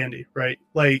 say, of candy, right?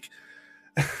 Like,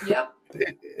 yep.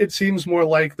 It seems more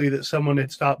likely that someone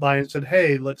had stopped by and said,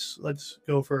 "Hey, let's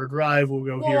go for a drive. We'll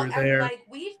go here or there." And like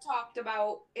we've talked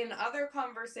about in other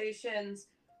conversations,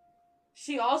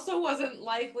 she also wasn't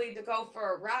likely to go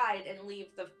for a ride and leave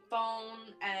the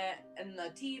phone and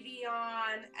the TV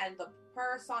on and the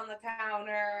purse on the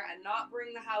counter and not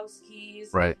bring the house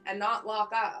keys, right, and not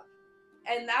lock up.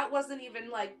 And that wasn't even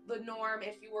like the norm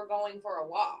if you were going for a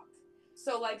walk.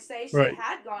 So like say she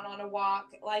had gone on a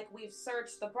walk, like we've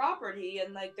searched the property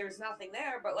and like there's nothing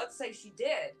there, but let's say she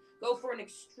did go for an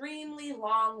extremely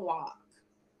long walk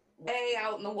way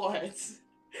out in the woods.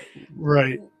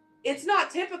 Right. It's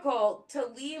not typical to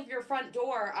leave your front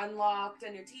door unlocked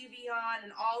and your TV on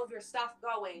and all of your stuff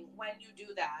going when you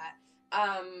do that.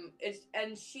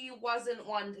 And she wasn't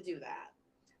one to do that,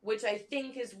 which I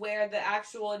think is where the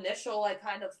actual initial like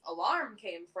kind of alarm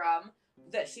came from,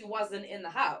 that she wasn't in the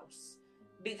house,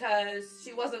 because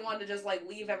she wasn't one to just like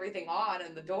leave everything on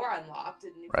and the door unlocked.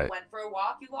 And if you went for a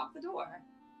walk, you lock the door.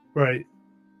 Right.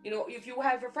 If you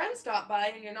have your friends stop by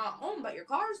and you're not home, but your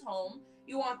car's home,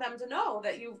 you want them to know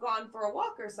that you've gone for a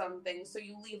walk or something. So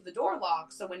you leave the door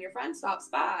locked. So when your friend stops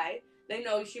by, they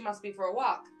know she must be for a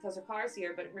walk because her car's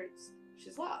here, but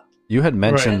she's locked. You had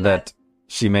mentioned that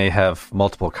she may have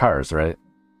multiple cars, right?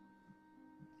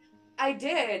 I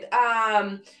did.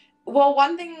 Well,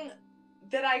 one thing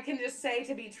that I can just say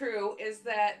to be true is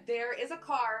that there is a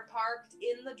car parked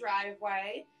in the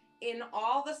driveway. In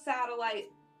all the satellite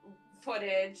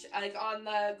footage, like on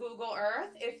the Google Earth,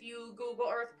 if you Google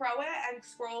Earth Pro it and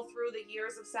scroll through the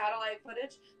years of satellite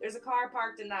footage, there's a car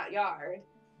parked in that yard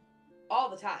all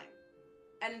the time.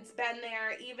 And it's been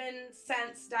there even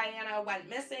since Diana went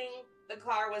missing. The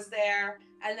car was there.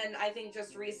 And then I think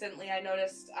just recently I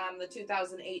noticed the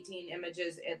 2018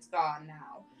 images, it's gone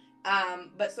now.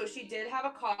 But so she did have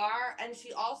a car, and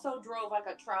she also drove like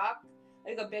a truck,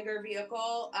 like a bigger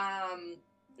vehicle.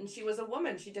 And she was a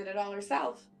woman. She did it all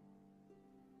herself.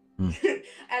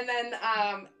 And then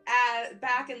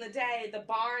back in the day, the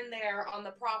barn there on the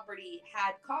property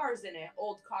had cars in it,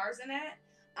 old cars in it.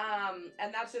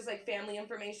 And that's just like family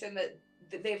information that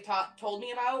they've told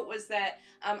me about, was that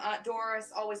Aunt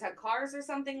Doris always had cars or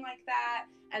something like that.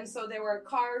 And so there were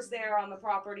cars there on the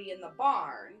property in the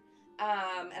barn.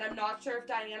 And I'm not sure if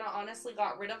Diana honestly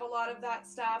got rid of a lot of that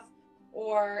stuff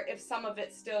or if some of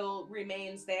it still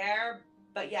remains there.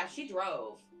 But yeah, she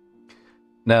drove.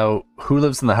 Now, who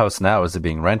lives in the house now? Is it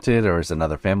being rented, or is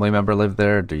another family member live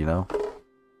there? Do you know?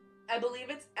 I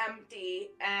believe it's empty,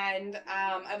 and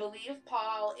I believe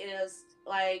Paul is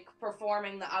like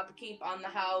performing the upkeep on the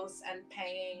house and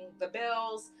paying the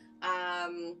bills,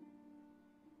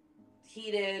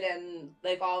 heated and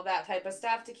like all that type of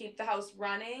stuff to keep the house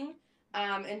running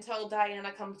until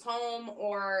Diana comes home,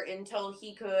 or until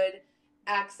he could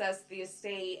access the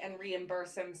estate and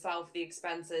reimburse himself the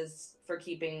expenses for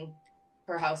keeping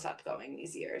her house up going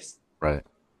these years. Right.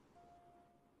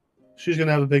 She's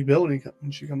gonna have a big bill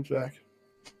when she comes back.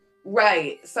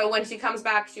 Right. So when she comes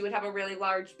back, she would have a really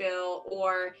large bill,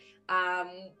 or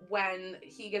when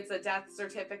he gets a death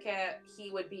certificate,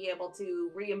 he would be able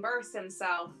to reimburse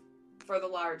himself for the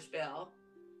large bill.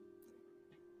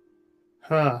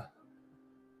 Huh.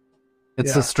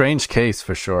 It's a strange case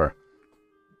for sure.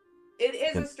 It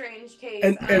is a strange case,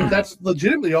 and that's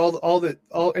legitimately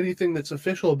all anything that's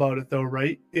official about it, though,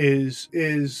 right? Is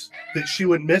that she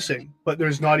went missing, but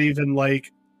there's not even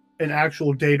like an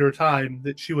actual date or time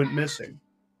that she went missing.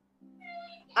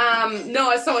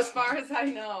 No. So as far as I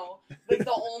know, like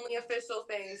the only official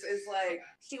things is like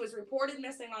she was reported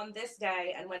missing on this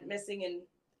day and went missing in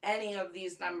any of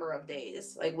these number of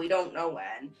days. Like we don't know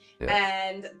when,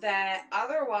 and that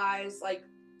otherwise, like,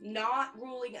 not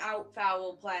ruling out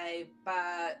foul play,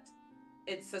 but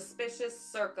it's suspicious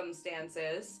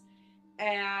circumstances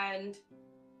and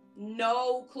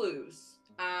no clues.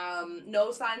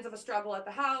 No signs of a struggle at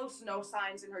the house, no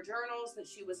signs in her journals that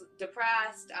she was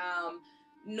depressed,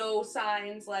 no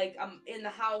signs like in the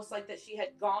house like that she had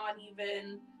gone,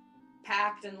 even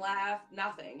packed and left,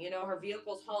 nothing. You know, her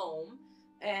vehicle's home.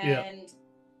 And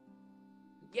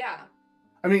yeah.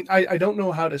 I mean, I don't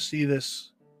know how to see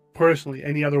this personally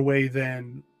any other way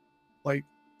than like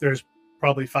there's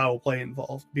probably foul play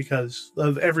involved because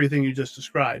of everything you just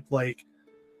described. Like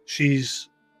she's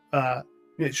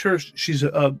sure, she's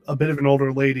a bit of an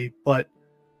older lady, but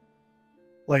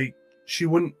like she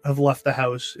wouldn't have left the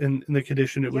house in the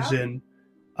condition it was in.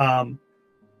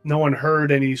 No one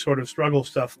heard any sort of struggle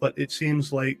stuff, but it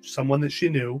seems like someone that she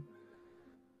knew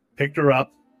picked her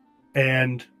up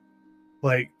and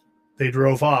like they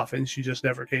drove off and she just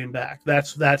never came back.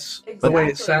 That's exactly the way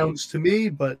it sounds to me.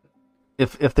 But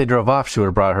if they drove off, she would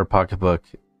have brought her pocketbook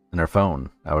and her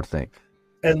phone, I would think.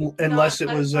 And unless it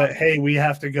was hey, we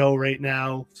have to go right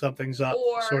now, something's up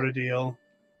sort of deal.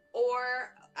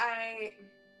 Or I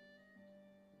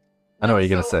know what you're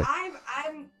gonna say.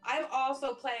 I'm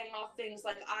also playing off things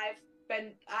like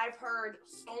I've heard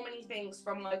so many things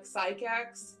from like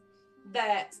psychics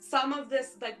that some of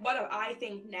this, like what I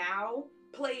think now,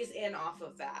 plays in off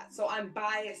of that. So I'm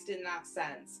biased in that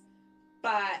sense.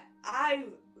 But I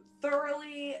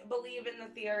thoroughly believe in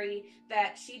the theory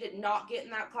that she did not get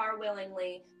in that car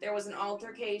willingly. There was an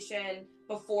altercation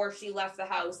before she left the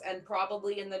house and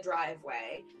probably in the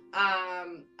driveway.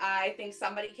 I think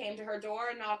somebody came to her door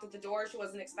and knocked at the door. She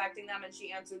wasn't expecting them, and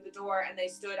she answered the door, and they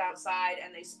stood outside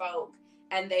and they spoke,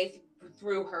 and they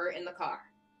threw her in the car.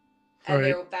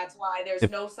 And that's why there's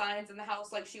no signs in the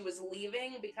house like she was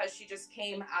leaving, because she just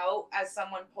came out as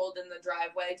someone pulled in the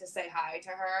driveway to say hi to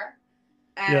her.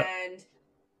 And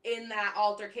in that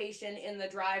altercation in the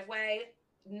driveway,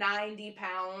 90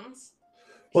 pounds.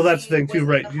 Well, that's the thing too,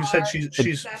 right? You said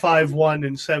she's 5'1"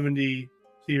 and 70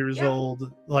 years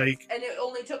old. Like, and it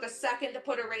only took a second to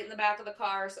put her right in the back of the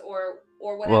car or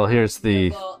whatever. Well, here's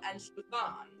the and she was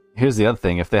gone. Here's the other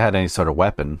thing: if they had any sort of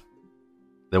weapon,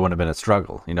 there wouldn't have been a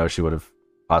struggle. You know, she would have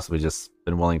possibly just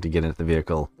been willing to get into the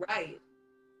vehicle. Right.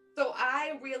 So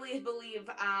I really believe,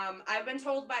 I've been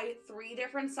told by 3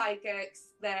 different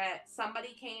psychics that somebody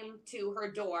came to her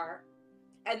door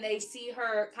and they see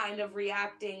her kind of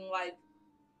reacting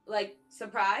like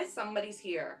surprise, somebody's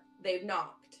here. They've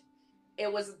knocked.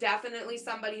 It was definitely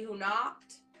somebody who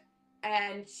knocked,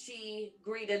 and she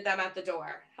greeted them at the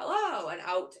door. Hello, and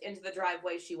out into the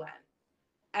driveway she went.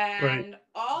 And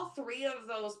all 3 of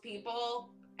those people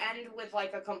end with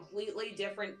like a completely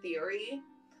different theory.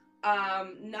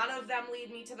 None of them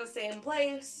lead me to the same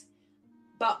place,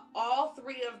 but all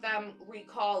 3 of them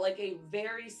recall like a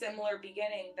very similar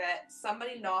beginning, that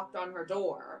somebody knocked on her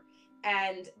door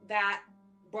and that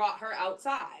brought her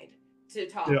outside to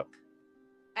talk. Yep.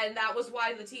 And that was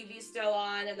why the TV's still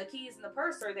on and the keys and the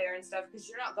purse are there and stuff, because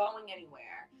you're not going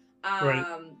anywhere.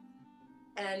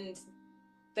 And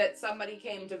that somebody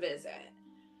came to visit.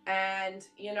 And,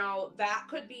 you know, that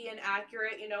could be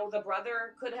inaccurate. You know, the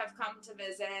brother could have come to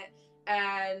visit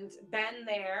and been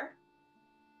there.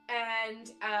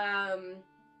 And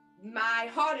my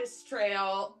hottest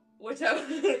trail,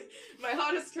 my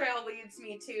hottest trail leads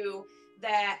me to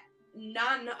that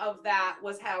none of that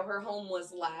was how her home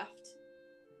was left.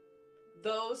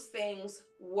 Those things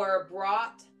were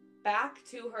brought back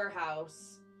to her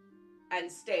house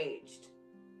and staged.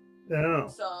 Oh.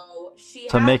 So she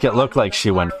to make it look like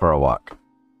she went for a walk.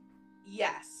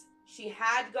 Yes. She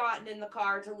had gotten in the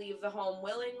car to leave the home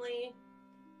willingly.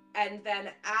 And then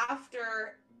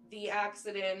after the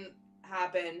accident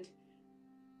happened,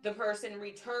 the person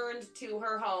returned to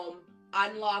her home,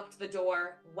 unlocked the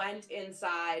door, went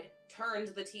inside, turned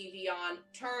the TV on,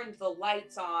 turned the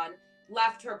lights on,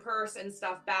 left her purse and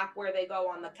stuff back where they go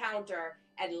on the counter,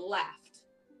 and left.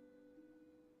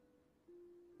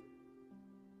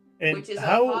 And which is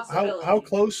how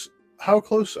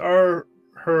close are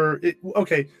her?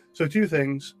 Okay, so 2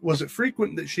 things. Was it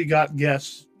frequent that she got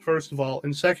guests, first of all,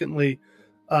 and secondly,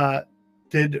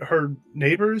 did her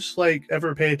neighbors like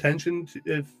ever pay attention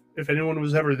to if anyone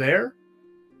was ever there?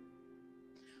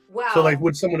 Wow. So like,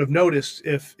 would someone have noticed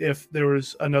if there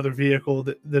was another vehicle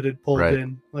that had pulled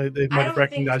in? Like they might have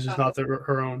recognized it's not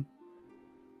her own.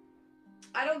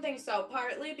 I don't think so.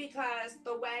 Partly because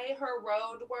the way her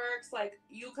road works, like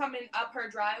you come in up her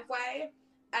driveway,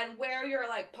 and where you're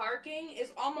like parking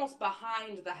is almost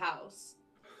behind the house.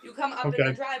 You come up in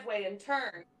the driveway and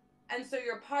turn, and so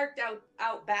you're parked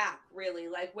out back, really,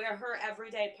 like where her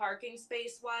everyday parking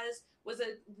space was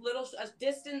a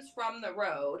distance from the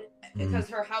road, because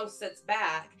her house sits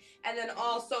back, and then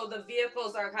also the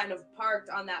vehicles are kind of parked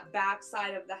on that back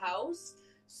side of the house.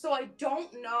 So I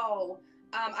don't know.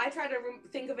 I try to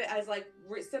think of it as like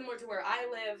similar to where I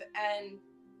live, and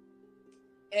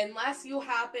unless you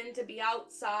happen to be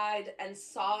outside and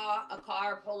saw a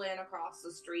car pull in across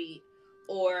the street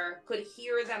or could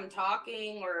hear them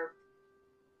talking, or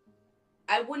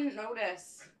I wouldn't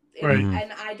notice. Right.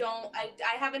 And I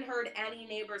haven't heard any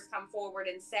neighbors come forward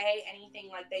and say anything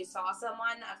like they saw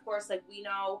someone. Of course, like, we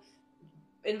know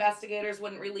investigators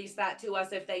wouldn't release that to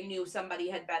us if they knew somebody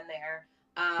had been there.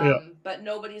 But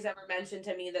nobody's ever mentioned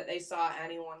to me that they saw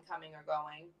anyone coming or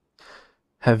going.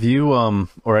 Have you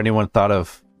or anyone thought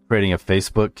of creating a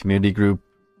Facebook community group,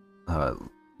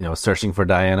 searching for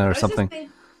Diana or something?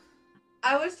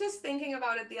 I was just thinking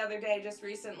about it the other day, just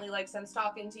recently, like, since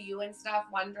talking to you and stuff,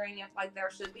 wondering if, like,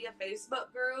 there should be a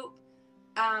Facebook group.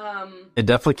 It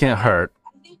definitely can't hurt.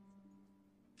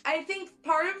 I think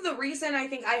part of the reason I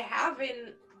think I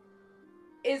haven't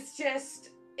is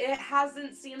just it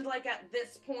hasn't seemed like at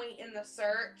this point in the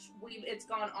search, it's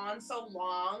gone on so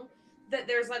long that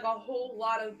there's like a whole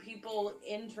lot of people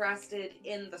interested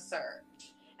in the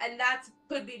search. And that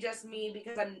could be just me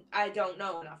because I don't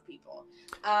know enough people.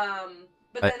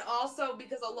 But then also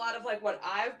because a lot of like what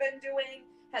I've been doing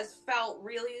has felt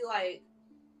really like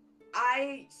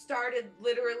I started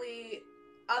literally,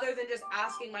 other than just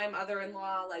asking my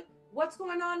mother-in-law, like, what's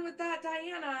going on with that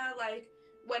Diana? Like,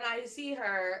 when I see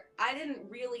her, I didn't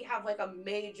really have like a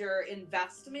major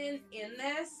investment in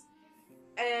this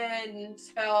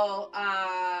until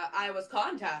I was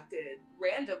contacted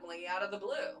randomly out of the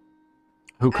blue.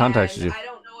 Who contacted you? I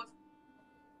don't know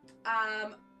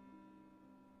if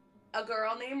a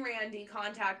girl named Randy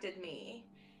contacted me,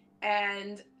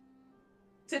 and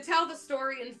to tell the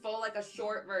story in full, like a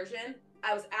short version,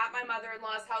 I was at my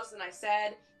mother-in-law's house and I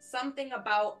said something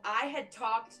about I had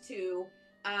talked to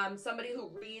somebody who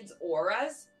reads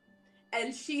auras,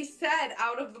 and she said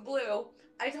out of the blue,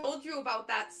 I told you about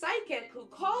that psychic who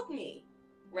called me,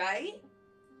 right?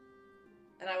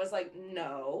 And I was like,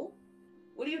 no.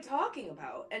 What are you talking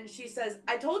about? And she says,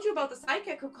 I told you about the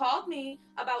psychic who called me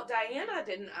about Diana,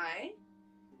 didn't I?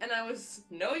 And I was,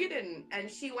 no, you didn't.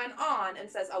 And she went on and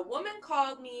says, a woman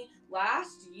called me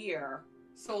last year.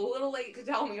 So a little late to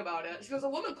tell me about it. She goes, a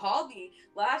woman called me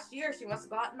last year. She must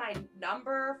have gotten my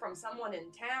number from someone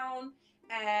in town.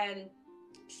 And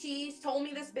she told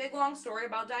me this big, long story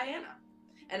about Diana.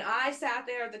 And I sat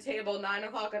there at the table, 9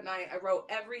 o'clock at night. I wrote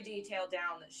every detail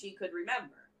down that she could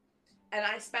remember. And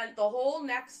I spent the whole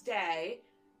next day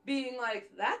being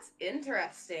like, that's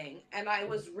interesting. And I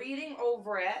was reading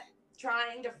over it,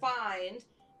 trying to find,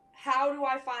 how do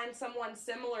I find someone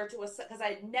similar to because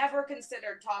I'd never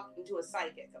considered talking to a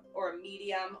psychic or a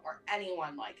medium or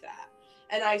anyone like that.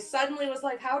 And I suddenly was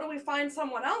like, how do we find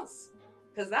someone else?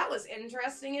 Because that was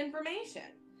interesting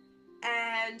information.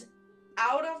 And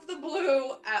out of the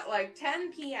blue at like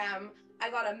 10 p.m., I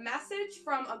got a message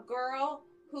from a girl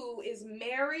who is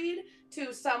married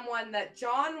to someone that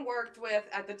John worked with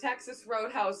at the Texas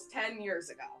Roadhouse 10 years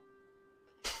ago.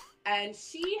 And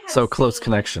she has so close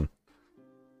connection.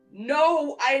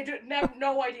 No, I have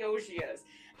no idea who she is.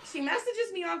 She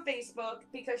messages me on Facebook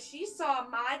because she saw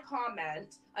my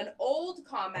comment, an old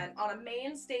comment on a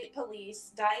Maine State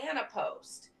Police Diana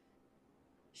post.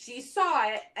 She saw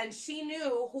it and she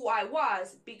knew who I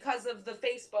was because of the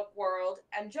Facebook world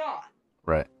and John.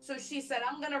 Right. So she said,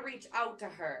 I'm going to reach out to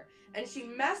her. And she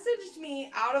messaged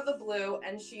me out of the blue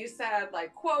and she said,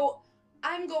 like, quote,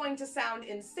 I'm going to sound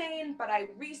insane, but I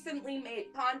recently made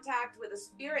contact with a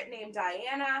spirit named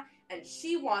Diana, and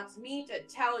she wants me to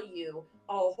tell you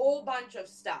a whole bunch of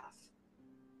stuff.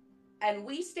 And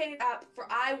we stayed up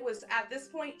I was at this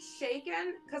point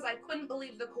shaken because I couldn't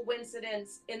believe the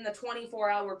coincidence in the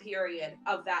 24-hour period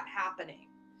of that happening.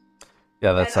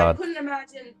 Yeah, that's odd. odd. I couldn't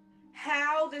imagine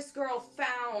how this girl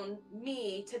found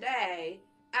me today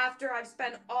after I've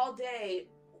spent all day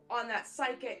on that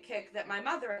psychic kick that my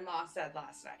mother-in-law said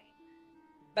last night.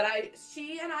 But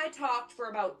she and I talked for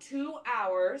about 2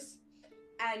 hours,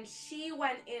 and she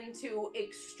went into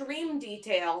extreme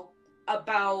detail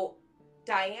about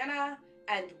Diana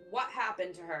and what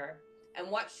happened to her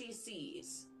and what she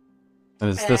sees. And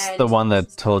is this the one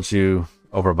that told you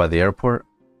over by the airport?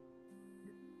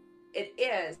 It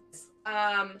is.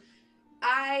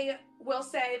 I will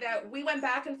say that we went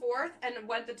back and forth, and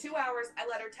went the 2 hours, I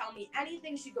let her tell me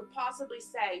anything she could possibly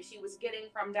say she was getting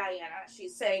from Diana.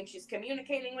 She's saying she's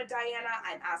communicating with Diana.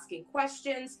 I'm asking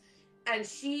questions, and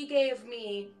she gave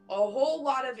me a whole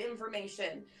lot of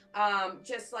information,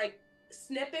 just like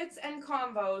snippets and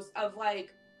convos of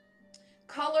like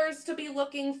colors to be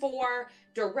looking for,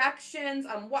 directions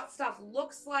on what stuff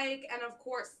looks like, and of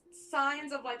course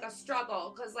signs of like a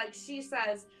struggle, because like she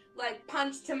says, like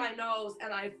punch to my nose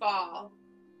and I fall.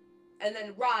 And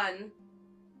then run,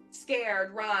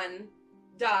 scared, run,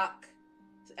 duck,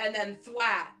 and then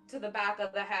thwack to the back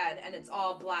of the head, and it's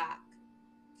all black.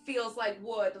 Feels like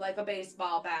wood, like a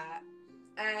baseball bat.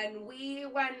 And we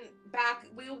went back,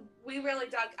 we really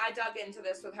I dug into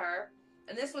this with her,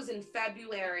 and this was in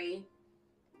February,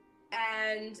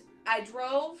 and I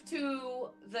drove to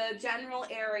the general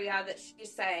area that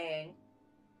she's saying.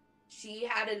 She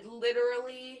had it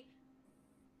literally,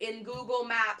 in Google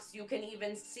Maps, you can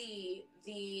even see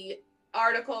the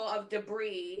article of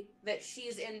debris that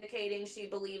she's indicating she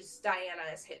believes Diana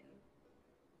is hidden.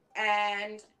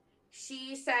 And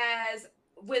she says,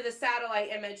 with a satellite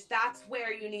image, that's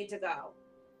where you need to go.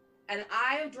 And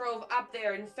I drove up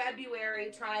there in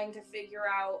February trying to figure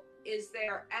out, is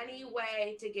there any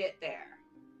way to get there?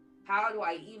 How do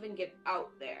I even get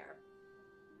out there?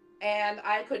 And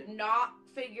I could not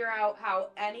figure out how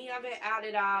any of it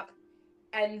added up.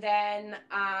 And then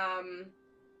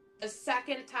the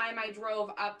second time I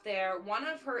drove up there, one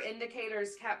of her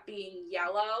indicators kept being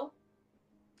yellow,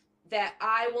 that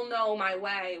I will know my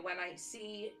way when I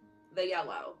see the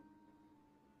yellow.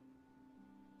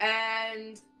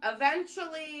 And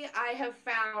eventually I have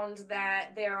found that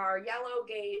there are yellow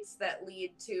gates that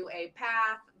lead to a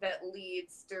path that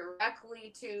leads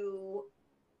directly to,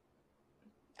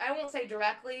 I won't say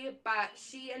directly, but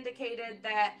she indicated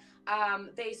that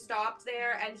they stopped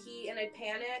there, and he, in a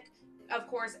panic, of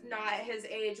course, not at his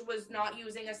age, was not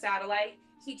using a satellite.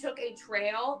 He took a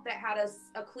trail that had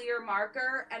a clear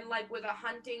marker, and like with a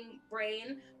hunting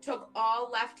brain, took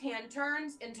all left-hand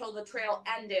turns until the trail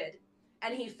ended.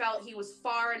 And he felt he was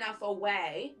far enough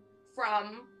away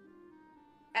from,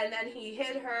 and then he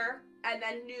hid her, and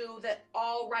then knew that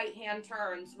all right-hand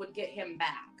turns would get him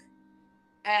back.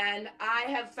 And I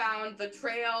have found the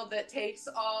trail that takes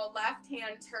all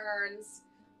left-hand turns.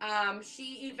 She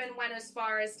even went as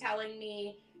far as telling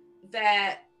me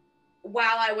that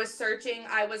while I was searching,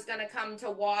 I was going to come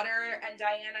to water, and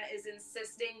Diana is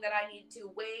insisting that I need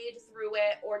to wade through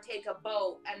it or take a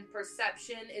boat, and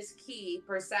perception is key.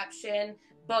 Perception,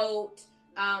 boat,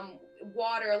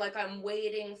 water, like I'm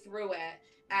wading through it.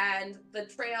 And the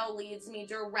trail leads me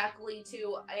directly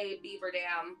to a beaver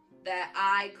dam that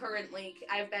I've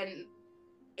been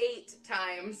 8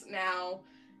 times now,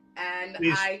 and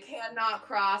I cannot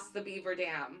cross the beaver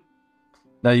dam.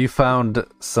 Now, you found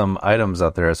some items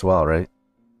out there as well, right?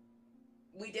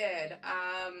 We did.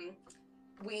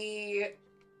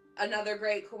 Another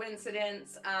great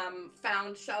coincidence,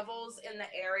 found shovels in the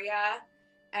area.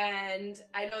 And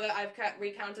I know that I've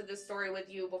recounted this story with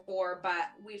you before, but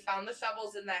we found the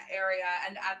shovels in that area.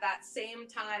 And at that same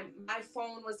time, my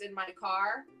phone was in my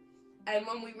car. And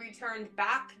when we returned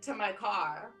back to my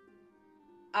car,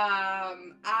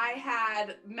 I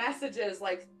had messages,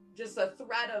 like just a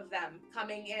thread of them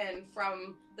coming in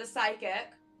from the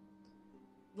psychic.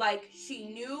 Like, she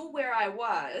knew where I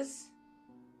was.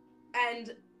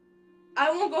 And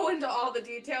I won't go into all the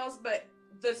details, but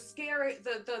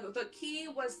the key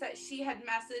was that she had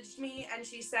messaged me, and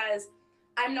she says,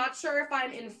 I'm not sure if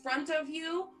I'm in front of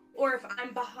you or if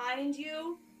I'm behind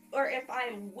you or if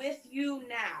I'm with you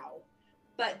now.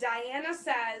 But Diana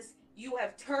says you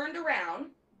have turned around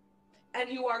and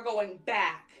you are going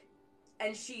back.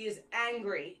 And she is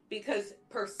angry because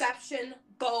perception,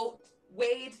 boat,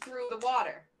 wade through the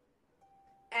water.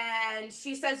 And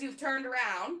she says, you've turned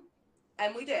around.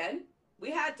 And we did.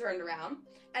 We had turned around.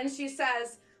 And she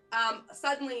says,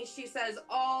 suddenly she says,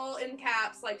 all in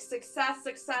caps, like success,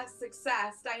 success,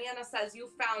 success. Diana says, you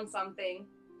found something.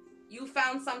 You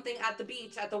found something at the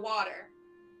beach, at the water.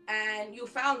 And you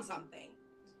found something.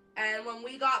 And when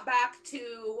we got back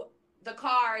to the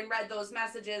car and read those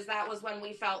messages, that was when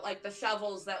we felt like the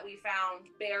shovels that we found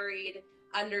buried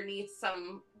underneath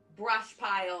some brush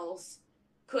piles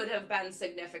could have been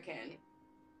significant.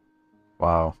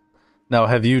 Wow. Now,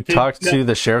 have you talked to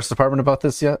the sheriff's department about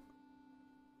this yet?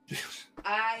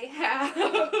 I have.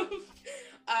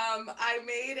 I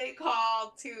made a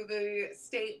call to the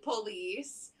state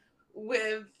police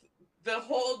with the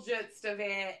whole gist of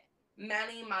it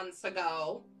many months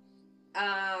ago.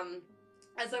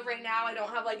 As of right now, I don't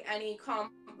have like any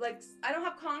I don't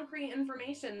have concrete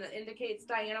information that indicates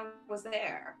Diana was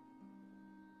there.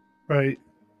 Right.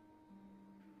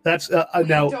 That's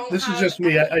now. This is just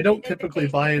me. I don't typically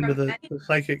buy into the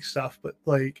psychic stuff, but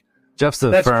like Jeff's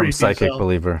a firm psychic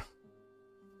believer.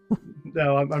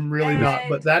 No, I'm really not.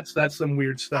 But that's some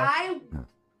weird stuff.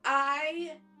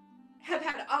 I have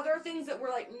had other things that were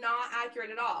like not accurate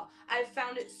at all. I've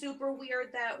found it super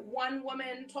weird that one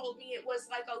woman told me it was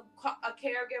like a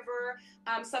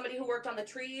caregiver, somebody who worked on the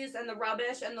trees and the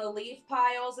rubbish and the leaf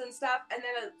piles and stuff, and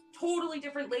then a totally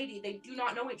different lady, they do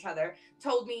not know each other,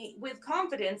 told me with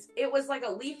confidence it was like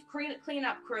a leaf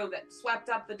cleanup crew that swept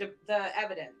up the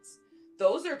evidence.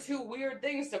 Those are two weird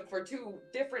things for two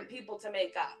different people to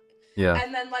make up. Yeah.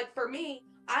 And then, like, for me,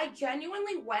 I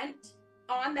genuinely went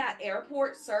on that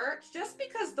airport search just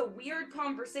because the weird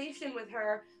conversation with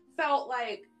her felt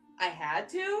like I had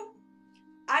to.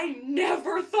 I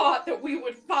never thought that we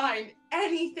would find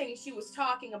anything she was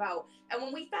talking about. And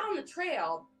when we found the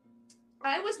trail,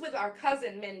 I was with our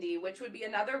cousin Mindy, which would be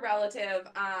another relative,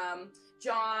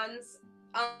 John's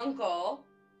uncle,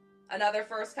 another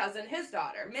first cousin, his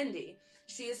daughter, Mindy.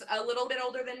 She's a little bit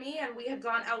older than me, and we had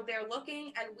gone out there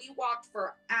looking, and we walked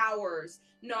for hours,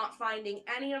 not finding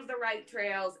any of the right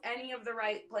trails, any of the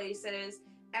right places,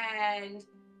 and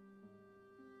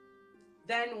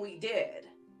then we did.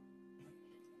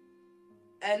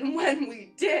 And when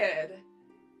we did,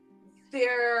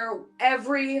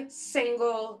 every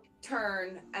single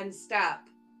turn and step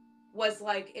was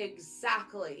like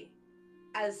exactly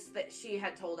as that she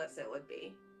had told us it would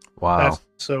be. Wow. That's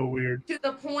so weird. To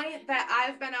the point that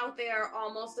I've been out there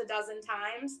almost a dozen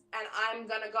times, and I'm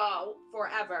going to go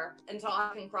forever until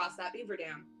I can cross that beaver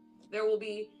dam. There will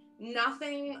be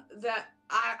nothing that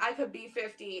I could be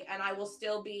 50 and I will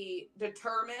still be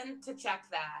determined to check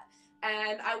that.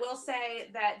 And I will say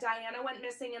that Diana went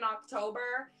missing in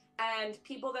October, and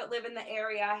people that live in the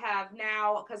area have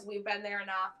now, because we've been there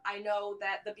enough, I know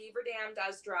that the beaver dam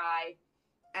does dry,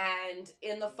 and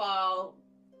in the fall,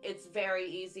 it's very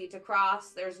easy to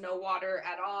cross. There's no water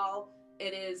at all.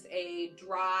 It is a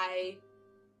dry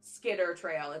skidder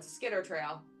trail. It's a skidder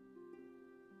trail.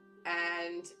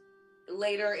 And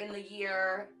later in the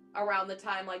year, around the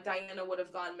time like Diana would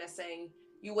have gone missing,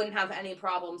 you wouldn't have any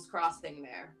problems crossing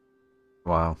there.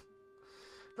 Wow.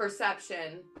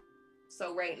 Perception.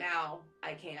 So right now,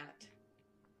 I can't.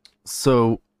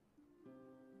 So,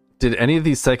 did any of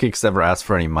these psychics ever ask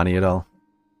for any money at all?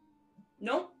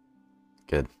 Nope.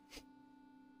 Good.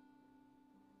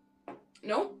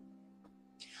 Nope.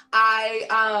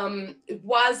 I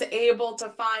was able to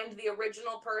find the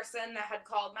original person that had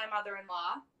called my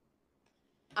mother-in-law.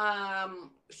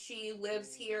 She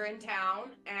lives here in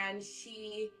town, and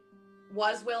she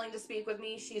was willing to speak with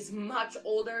me. She's much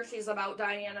older. She's about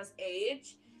Diana's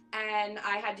age, and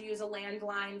I had to use a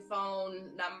landline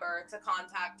phone number to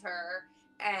contact her,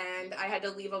 and I had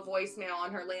to leave a voicemail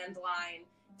on her landline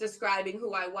describing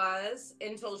who I was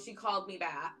until she called me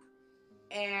back.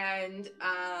 And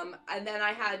then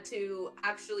I had to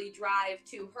actually drive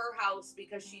to her house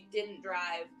because she didn't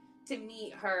drive, to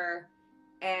meet her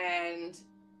and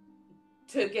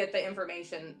to get the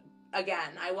information.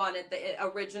 Again, I wanted the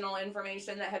original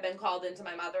information that had been called into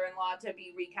my mother-in-law to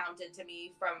be recounted to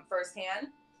me from firsthand.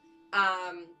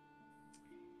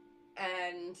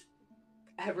 And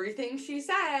everything she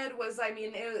said was, I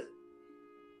mean,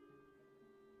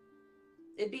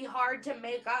 it'd be hard to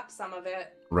make up some of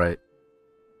it. Right.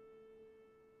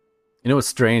 You know what's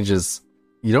strange is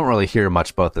you don't really hear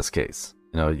much about this case.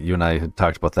 You know, you and I had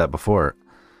talked about that before,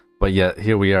 but yet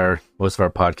here we are. Most of our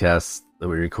podcasts that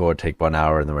we record take 1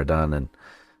 hour and then we're done. And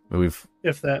we've,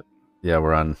 if that, yeah,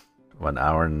 we're on 1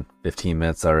 hour and 15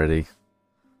 minutes already.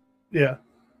 Yeah.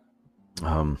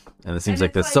 And it seems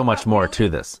like there's so much more to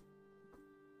this.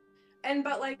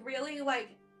 But like, really, like,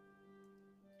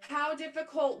 how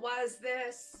difficult was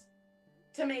this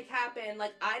to make happen?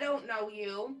 Like, I don't know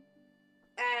you.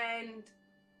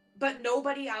 But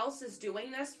nobody else is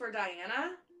doing this for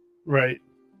Diana. Right.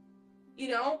 You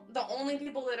know, the only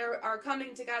people that are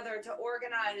coming together to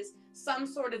organize some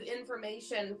sort of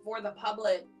information for the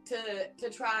public to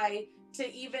try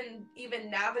to even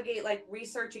navigate, like,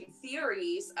 researching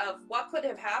theories of what could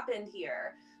have happened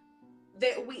here.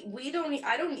 That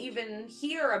I don't even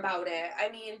hear about it. I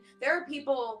mean, there are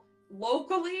people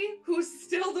locally who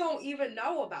still don't even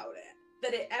know about it,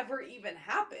 that it ever even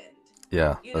happened.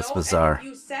 Yeah, that's bizarre. And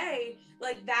you say,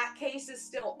 like, that case is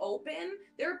still open.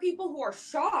 There are people who are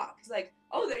shocked. Like,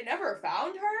 oh, they never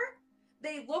found her?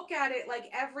 They look at it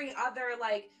like every other,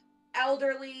 like,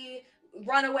 elderly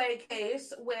runaway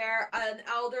case where an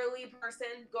elderly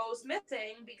person goes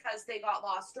missing because they got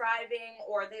lost driving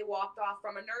or they walked off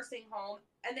from a nursing home,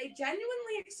 and they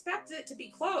genuinely expect it to be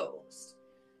closed.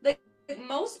 Like,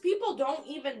 most people don't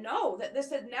even know that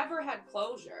this had never had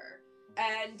closure.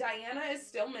 And Diana is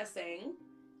still missing,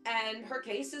 and her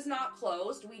case is not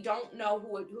closed. We don't know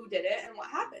who did it and what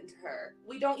happened to her.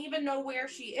 We don't even know where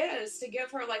she is to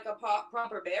give her, like, a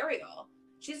proper burial.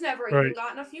 She's never Right. even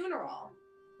gotten a funeral.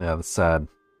 Yeah, that's sad.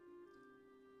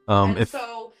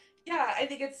 So yeah, I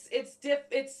think it's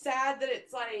sad that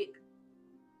it's like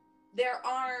there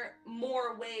aren't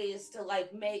more ways to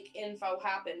like make info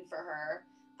happen for her.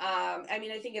 I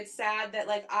mean, I think it's sad that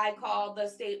like I called the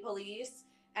state police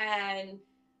and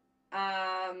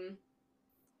I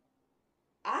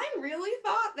really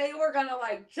thought they were gonna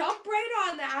like jump right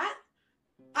on that.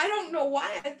 I don't know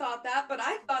why I thought that, but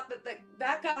I thought that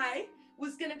that guy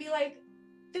was gonna be like,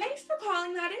 thanks for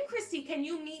calling that in, Christy. Can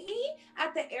you meet me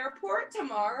at the airport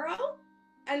tomorrow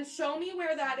and show me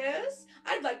where that is?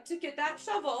 I'd like to get that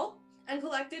shovel and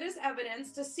collect it as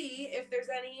evidence to see if there's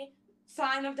any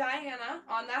sign of Diana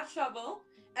on that shovel.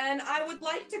 And I would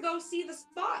like to go see the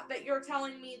spot that you're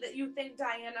telling me that you think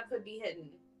Diana could be hidden.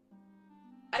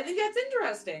 I think that's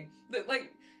interesting. That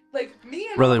like me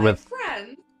and Really, my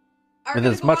friends are with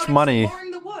gonna as go much out money,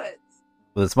 exploring the woods.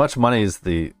 with as much money as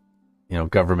the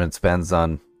government spends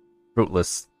on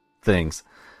fruitless things,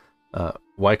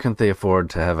 why couldn't they afford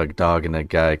to have a dog and a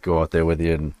guy go out there with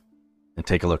you and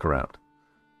take a look around?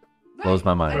 Blows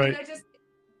my mind. I mean,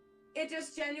 it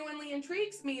just genuinely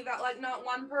intrigues me that like not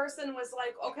one person was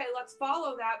like, okay, let's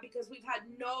follow that because we've had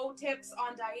no tips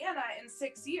on Diana in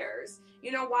 6 years.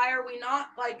 You know, why are we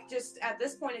not like just at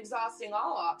this point exhausting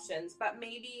all options? But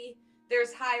maybe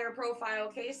there's higher profile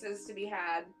cases to be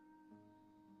had.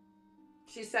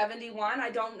 She's 71.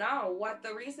 I don't know what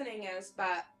the reasoning is,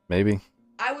 but Maybe.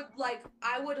 I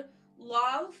would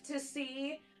love to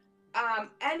see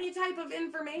any type of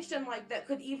information like that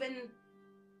could even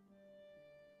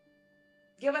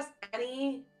give us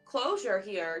any closure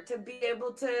here to be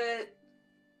able to,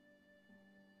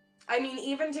 I mean,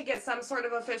 even to get some sort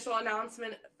of official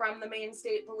announcement from the Maine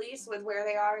State Police with where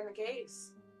they are in the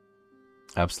case.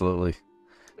 Absolutely.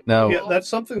 Now, yeah, that's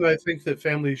something that I think that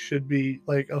families should be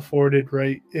like afforded,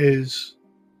 right? Is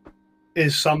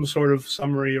some sort of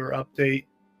summary or update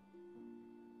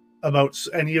about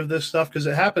any of this stuff, because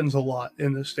it happens a lot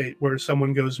in the state where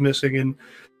someone goes missing and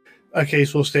a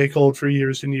case will stay cold for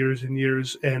years and years and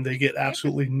years, and they get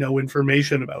absolutely no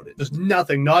information about it. There's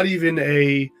nothing, not even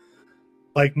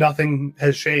nothing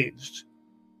has changed.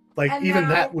 Like, and even now,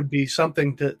 that would be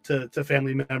something to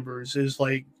family members is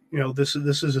like, this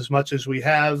is as much as we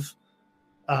have.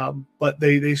 But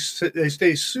they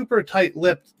stay super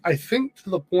tight-lipped, I think, to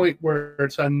the point where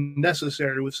it's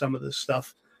unnecessary with some of this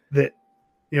stuff that,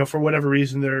 for whatever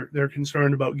reason, they're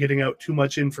concerned about getting out too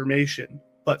much information.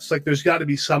 But it's like there's got to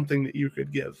be something that you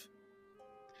could give.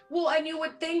 Well, and you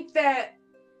would think that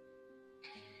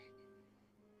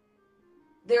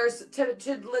there's to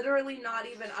literally not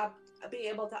even be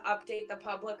able to update the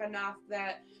public enough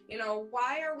that,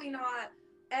 why are we not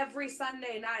every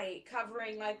Sunday night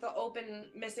covering like the open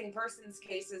missing persons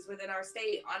cases within our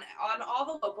state on all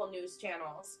the local news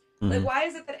channels? Mm-hmm. Like, why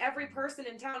is it that every person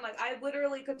in town, like I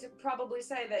literally could probably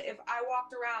say that if I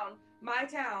walked around my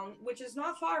town, which is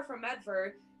not far from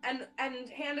Medford, and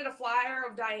handed a flyer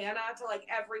of Diana to like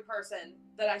every person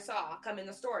that I saw come in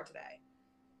the store today,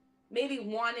 maybe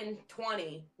 1 in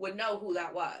 20 would know who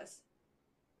that was.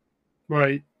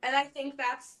 Right. And I think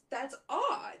that's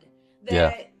odd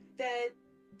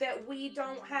that we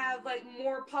don't have like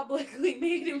more publicly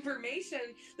made information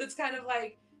that's kind of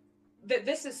like that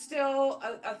this is still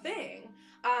a thing.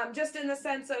 Just in the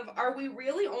sense of, are we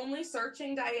really only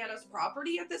searching Diana's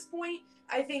property at this point?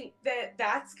 I think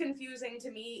that's confusing to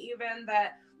me, even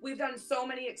that we've done so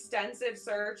many extensive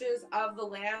searches of the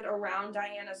land around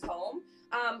Diana's home.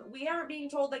 We aren't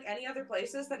being told like any other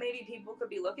places that maybe people could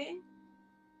be looking.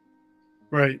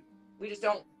 Right. We just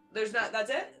don't,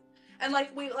 that's it. And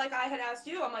like I had asked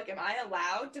you, I'm like, am I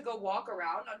allowed to go walk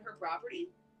around on her property?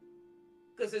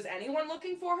 Because is anyone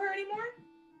looking for her anymore?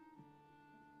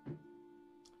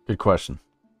 Good question.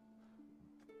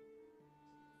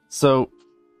 So,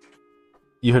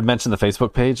 you had mentioned the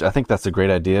Facebook page. I think that's a great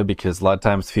idea because a lot of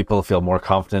times people feel more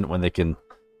confident when they can,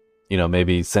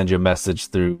 maybe send you a message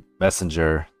through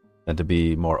Messenger than to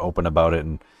be more open about it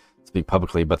and speak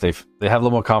publicly. But they have a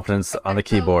little more confidence on the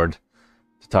keyboard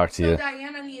to talk to you.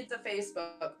 Diana needs a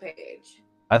Facebook page.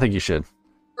 I think you should.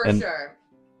 For sure.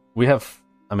 We have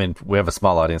a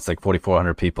small audience, like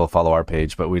 4,400 people follow our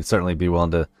page, but we'd certainly be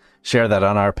willing to share that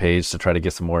on our page to try to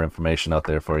get some more information out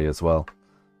there for you as well.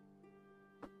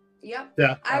 Yep.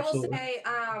 Yeah, I absolutely. will say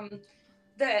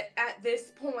that at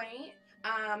this point,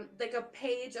 like a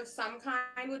page of some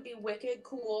kind would be wicked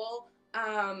cool.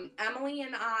 Emily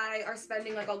and I are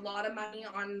spending like a lot of money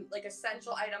on like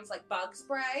essential items like bug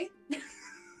spray.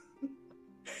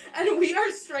 And we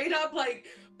are straight up like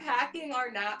packing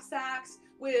our knapsacks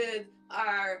with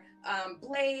our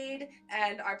blade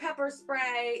and our pepper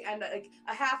spray and like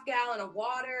a half gallon of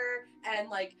water and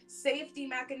like safety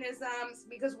mechanisms,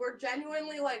 because we're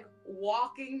genuinely like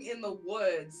walking in the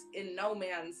woods in no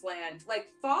man's land, like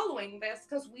following this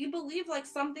because we believe like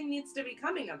something needs to be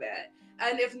coming of it.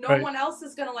 And if no one else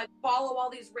is gonna like follow all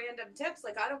these random tips,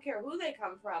 like I don't care who they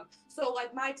come from. So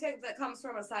like my tip that comes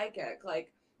from a psychic,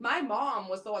 like my mom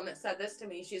was the one that said this to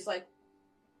me. She's like,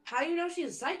 how do you know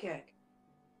she's a psychic?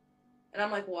 And I'm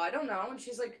like, well, I don't know. And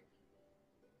she's like,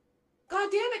 God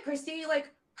damn it, Christy. Like,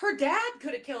 her dad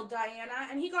could have killed Diana,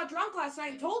 and he got drunk last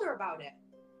night and told her about it.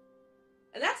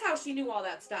 And that's how she knew all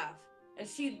that stuff. And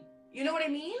she, you know what I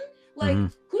mean? Like,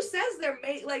 who says they're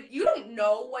like, you don't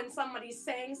know when somebody's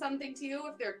saying something to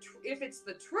you if it's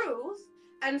the truth.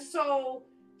 And so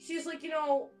she's like, you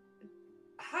know,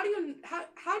 how do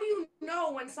you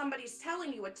know when somebody's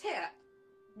telling you a tip?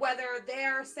 Whether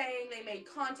they're saying they made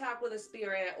contact with a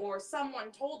spirit or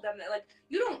someone told them that, like,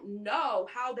 you don't know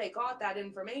how they got that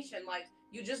information. Like,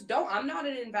 you just don't. I'm not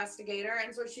an investigator.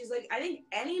 And so she's like, I think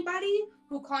anybody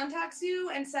who contacts you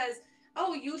and says,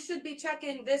 oh, you should be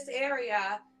checking this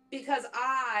area because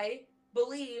I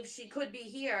believe she could be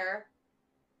here.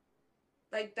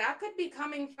 Like, that could be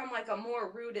coming from like a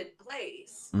more rooted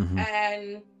place.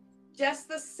 And just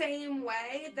the same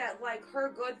way that like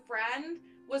her good friend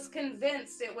was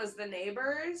convinced it was the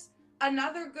neighbors,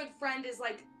 another good friend is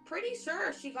like pretty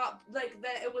sure she got like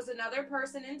that it was another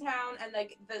person in town, and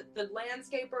like the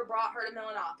landscaper brought her to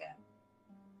Millinocket.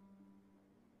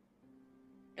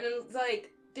 And it's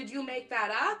like, did you make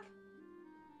that up?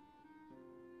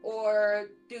 Or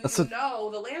do you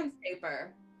know the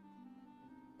landscaper?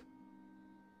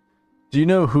 Do you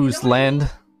know whose land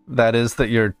that is that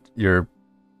you're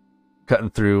cutting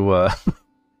through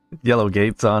yellow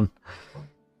gates on?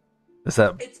 Is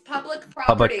that it's public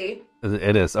property?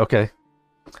 It is, okay.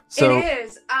 So it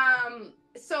is.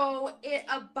 So it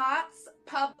abuts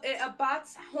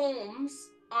homes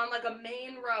on like a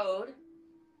main road,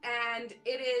 and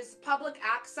it is public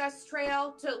access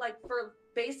trail to like for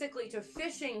basically to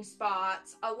fishing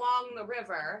spots along the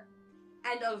river,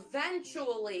 and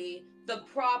eventually the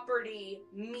property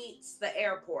meets the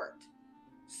airport.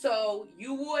 So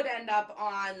you would end up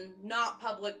on not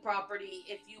public property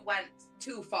if you went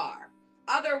too far.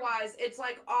 Otherwise, it's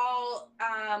like all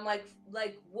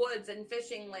like woods and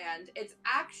fishing land. It's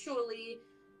actually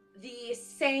the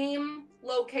same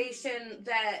location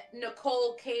that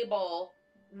Nicole Cable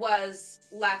was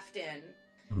left in.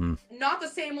 Not the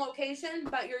same location,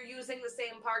 but you're using the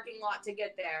same parking lot to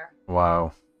get there.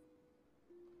 Wow.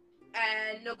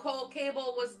 And Nicole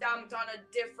Cable was dumped on a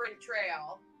different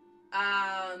trail.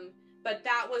 But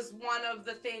that was one of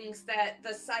the things that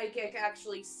the psychic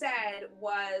actually said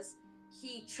was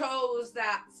he chose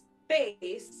that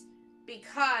space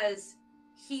because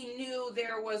he knew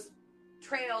there was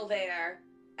trail there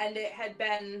and it had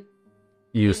been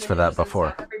used for that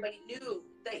before. Everybody knew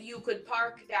that you could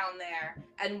park down there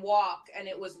and walk, and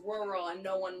it was rural and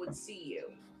no one would see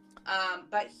you.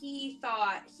 But he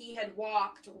thought he had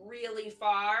walked really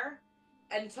far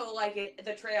until like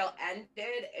the trail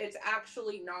ended. It's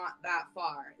actually not that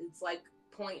far. It's like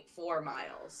 0.4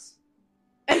 miles.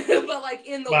 But like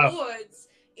in the woods,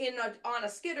 on a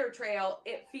skidder trail,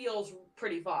 it feels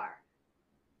pretty far.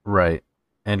 Right.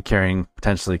 And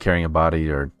potentially carrying a body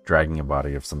or dragging a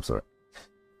body of some sort.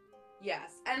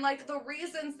 Yes. And like the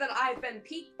reasons that I've been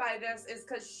piqued by this is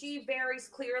because she very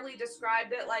clearly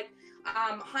described it like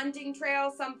hunting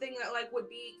trail, something that like would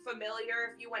be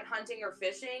familiar if you went hunting or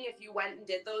fishing. If you went and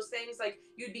did those things, like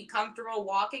you'd be comfortable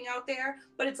walking out there,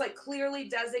 but it's like clearly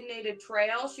designated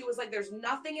trail. She was like, there's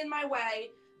nothing in my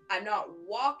way. I'm not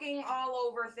walking all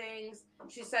over things.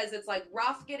 She says it's like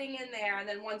rough getting in there, and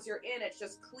then once you're in, it's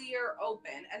just clear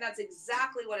open. And that's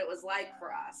exactly what it was like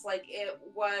for us. Like it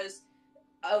was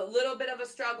a little bit of a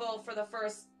struggle for the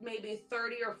first maybe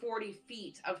 30 or 40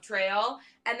 feet of trail.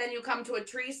 And then you come to a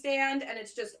tree stand and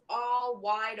it's just all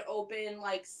wide open,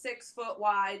 like 6 foot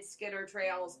wide skidder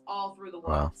trails all through the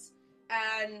woods. Wow.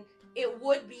 And it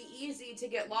would be easy to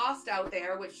get lost out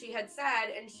there, which she had said.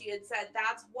 And she had said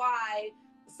that's why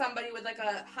somebody with like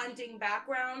a hunting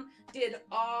background did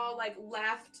all like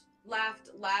left,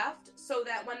 so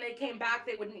that when they came back,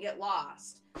 they wouldn't get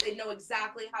lost. They'd know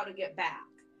exactly how to get back.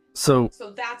 So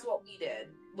that's what we did,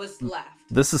 was left.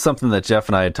 This is something that Jeff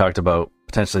and I had talked about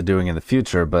potentially doing in the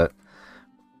future, but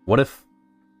what if,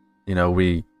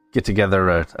 we get together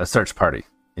a search party?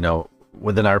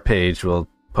 Within our page, we'll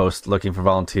post looking for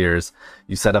volunteers.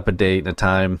 You set up a date and a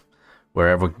time where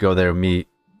everyone can go there and meet,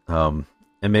 and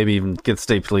maybe even get the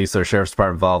state police or sheriff's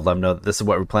department involved. Let them know that this is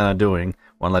what we plan on doing.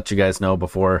 Want to let you guys know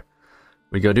before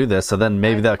we go do this. So then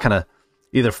maybe they'll kind of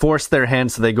either force their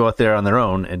hand so they go out there on their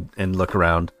own and look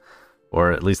around,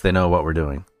 or at least they know what we're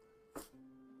doing.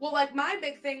 Well, like my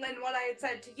big thing and what I had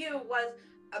said to you was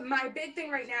my big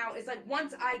thing right now is like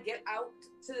once I get out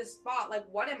to the spot, like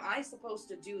what am I supposed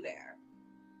to do there?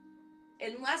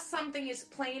 Unless something is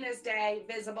plain as day,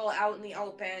 visible out in the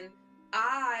open,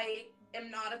 I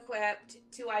am not equipped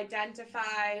to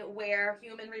identify where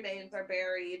human remains are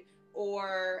buried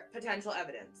or potential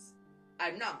evidence.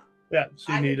 I'm not. Yeah,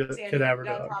 so you need a cadaver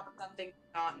on dog. top of something,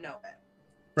 not know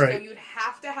it. Right. So you'd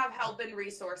have to have help and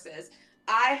resources.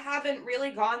 I haven't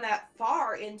really gone that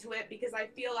far into it because I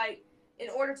feel like in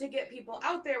order to get people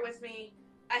out there with me,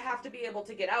 I have to be able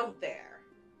to get out there.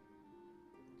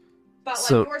 But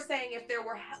like you're saying, if there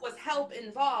was help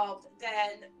involved,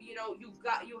 then you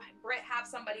have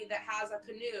somebody that has a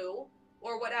canoe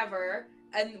or whatever,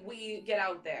 and we get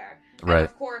out there. Right. And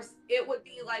of course, it would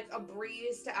be like a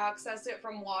breeze to access it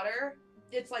from water.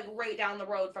 It's like right down the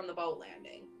road from the boat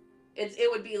landing. It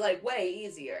would be like way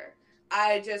easier.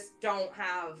 I just don't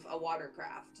have a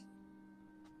watercraft.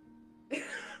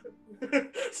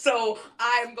 So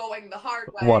I'm going the hard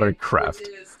way. Watercraft. Which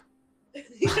is,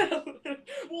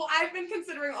 well, I've been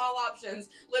considering all options.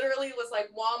 Literally, it was like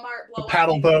Walmart blow a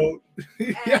paddle boat, and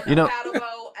a paddle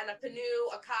boat, and a canoe,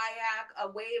 a kayak,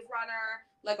 a wave runner.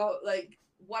 Like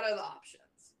what are the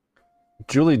options?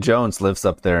 Julie Jones lives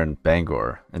up there in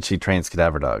Bangor, and she trains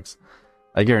cadaver dogs.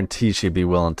 I guarantee she'd be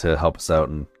willing to help us out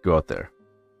and go out there.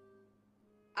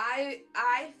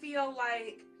 I feel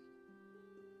like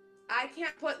I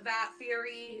can't put that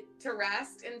theory to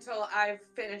rest until I've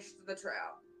finished the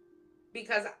trail.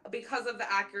 Because of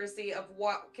the accuracy of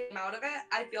what came out of it,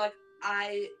 I feel like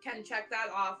I can check that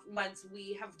off once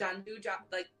we have done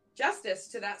justice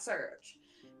to that search.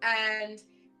 And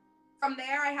from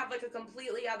there, I have like a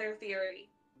completely other theory.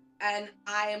 And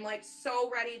I am like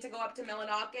so ready to go up to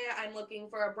Millinocket. I'm looking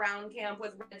for a brown camp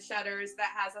with red shutters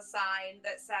that has a sign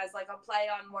that says like a play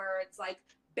on words like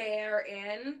bear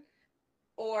in,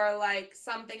 or like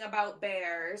something about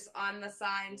bears on the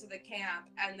sign to the camp,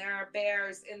 and there are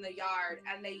bears in the yard,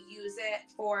 and they use it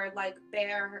for like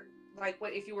bear, like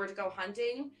what if you were to go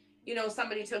hunting,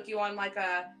 somebody took you on like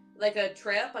a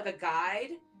trip, like a guide,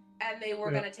 and they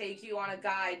were going to take you on a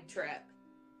guide trip.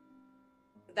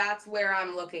 That's where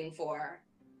I'm looking for.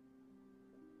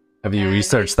 Have you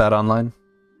researched that online?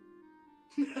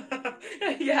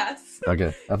 Yes.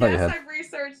 Okay, I thought you had. Yes, I've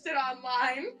researched it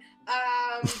online.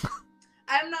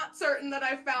 I'm not certain that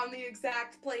I've found the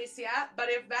exact place yet, but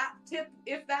if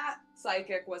that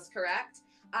psychic was correct,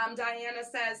 Diana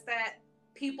says that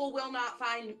people will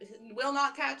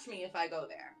not catch me if I go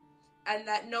there, and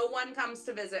that no one comes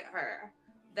to visit her,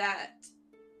 that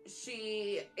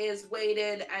she is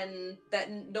weighted, and that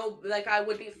I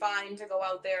would be fine to go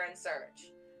out there and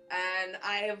search. And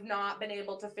I have not been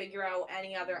able to figure out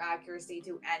any other accuracy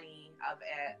to any of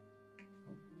it.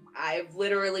 I've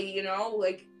literally,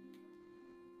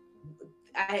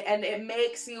 and it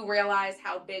makes you realize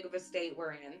how big of a state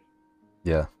we're in.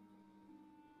 Yeah.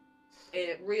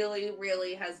 It really,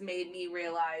 really has made me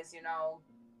realize,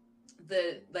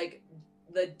 the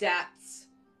depths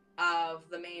of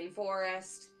the main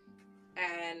forest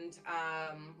and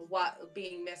what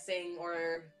being missing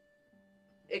or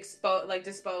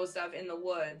disposed of in the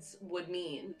woods would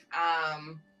mean.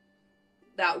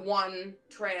 That one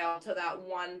trail to that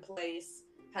one place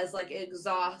has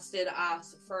exhausted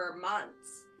us for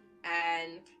months,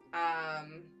 and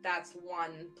that's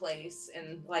one place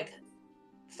in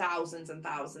thousands and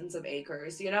thousands of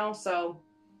acres, so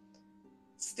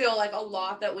still a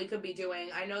lot that we could be doing.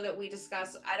 I know that we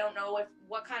discussed, I don't know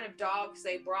what kind of dogs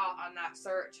they brought on that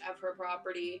search of her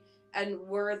property, and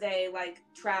were they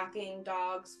tracking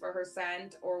dogs for her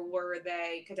scent, or were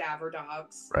they cadaver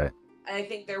dogs? Right. And I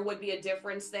think there would be a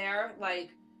difference there,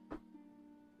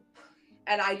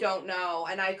 and I don't know,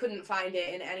 and I couldn't find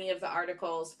it in any of the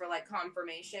articles for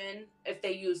confirmation if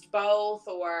they used both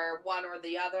or one or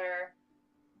the other.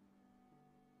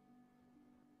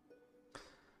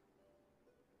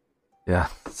 Yeah,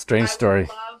 strange story.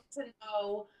 I would love to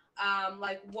know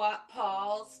what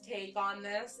Paul's take on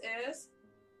this is.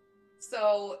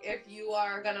 So if you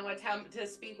are going to attempt to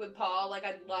speak with Paul,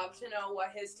 I'd love to know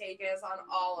what his take is on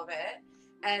all of it.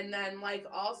 And then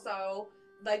also,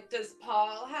 does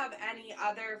Paul have any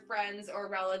other friends or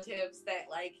relatives that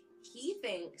he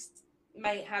thinks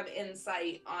might have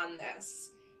insight on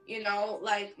this?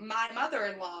 My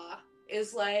mother-in-law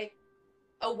is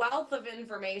a wealth of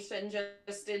information,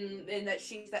 just in that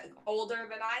she's older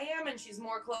than I am, and she's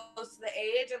more close to the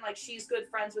age, and she's good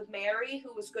friends with Mary,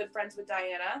 who was good friends with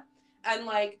Diana, and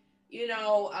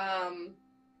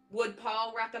Would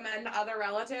Paul recommend other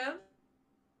relatives?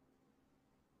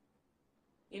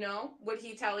 You know, would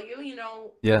he tell you, you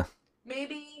know, Yeah.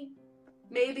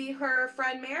 maybe her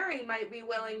friend Mary might be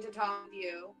willing to talk to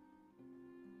you.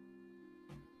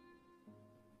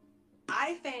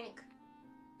 I think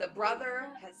the brother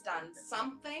has done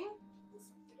something,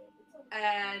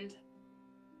 and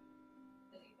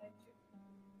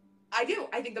I do.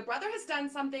 I think the brother has done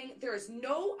something. There is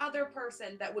no other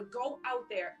person that would go out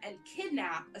there and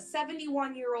kidnap a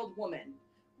 71-year-old woman.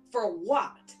 For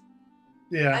what?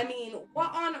 Yeah. I mean,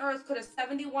 what on earth could a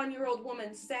 71-year-old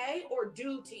woman say or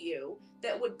do to you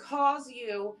that would cause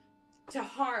you to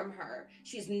harm her?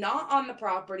 She's not on the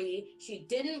property. She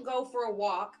didn't go for a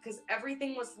walk because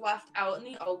everything was left out in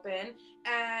the open.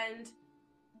 And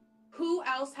who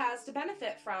else has to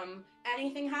benefit from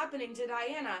anything happening to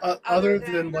Diana other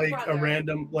than her like brother? a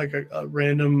random, like a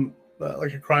random,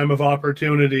 like a crime of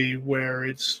opportunity where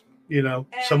it's, you know,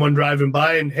 someone driving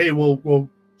by and, hey, we'll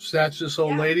snatch this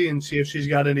old lady and see if she's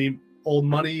got any old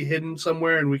money hidden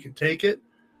somewhere and we can take it.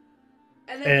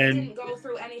 And then they didn't go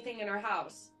through anything in her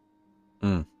house.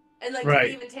 Mm. And like Right.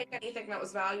 didn't even take anything that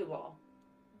was valuable.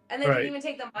 And they didn't even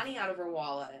take the money out of her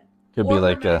wallet. Could or be her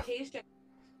like medication.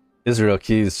 Israel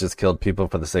Keys just killed people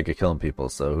for the sake of killing people,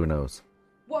 so who knows?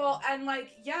 Well, and like,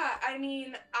 yeah, I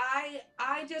mean, I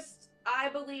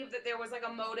believe that there was like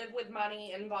a motive with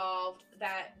money involved,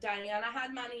 that Diana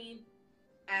had money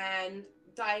and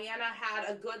Diana had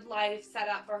a good life set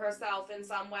up for herself in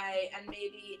some way, and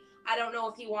maybe, I don't know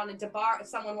if if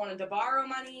someone wanted to borrow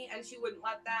money and she wouldn't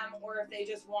let them, or if they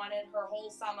just wanted her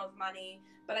whole sum of money,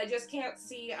 but I just can't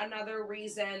see another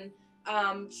reason.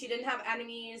 She didn't have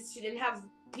enemies, she didn't have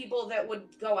people that would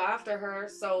go after her,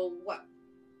 so what?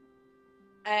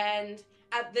 And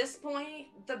at this point,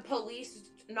 the police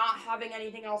not having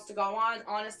anything else to go on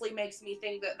honestly makes me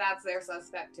think that that's their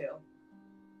suspect too.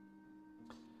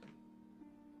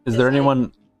 Does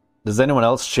anyone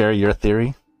else share your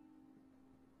theory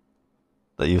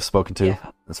that you've spoken to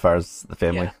as far as the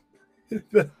family?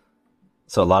 Yeah.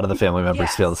 So a lot of the family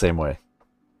members feel the same way.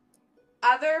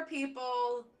 Other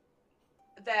people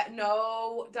that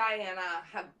know Diana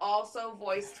have also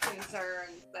voiced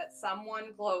concerns that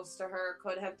someone close to her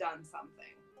could have done something.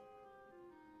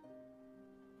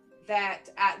 That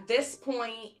at this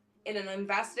point in an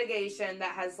investigation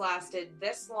that has lasted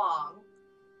this long,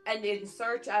 and in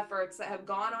search efforts that have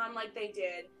gone on like they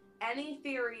did, any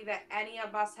theory that any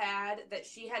of us had that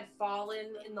she had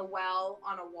fallen in the well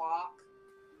on a walk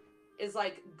is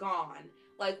like gone.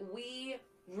 Like, we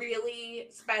really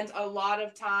spent a lot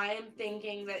of time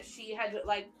thinking that she had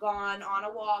like gone on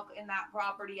a walk in that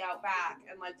property out back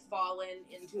and like fallen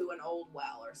into an old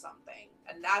well or something,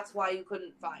 and that's why you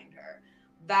couldn't find her.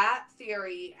 That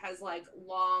theory has like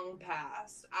long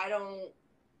passed.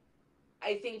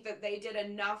 I think that they did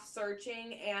enough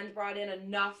searching and brought in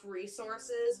enough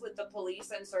resources with the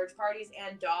police and search parties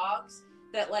and dogs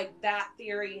that like that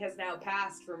theory has now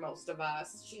passed for most of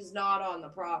us. She's not on the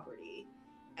property.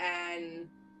 And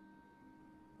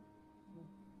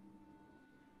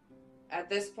at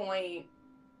this point,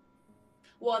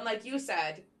 well, and like you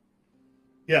said,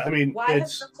 yeah, I mean,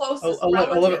 it's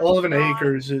 11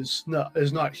 acres is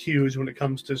not huge when it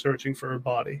comes to searching for a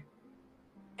body.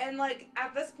 And like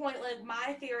at this point, like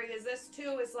my theory is this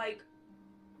too, is like,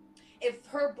 if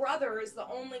her brother is the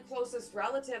only closest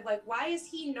relative, like why is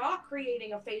he not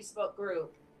creating a Facebook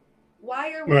group?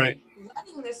 Why are we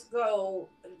letting this go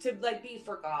to like be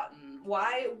forgotten?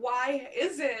 Why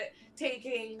is it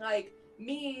taking like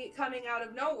me coming out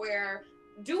of nowhere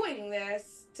doing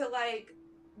this to like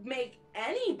make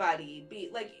anybody be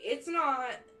like, it's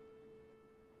not.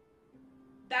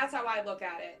 That's how I look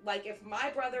at it. Like, if my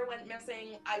brother went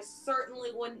missing, I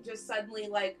certainly wouldn't just suddenly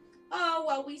like, oh,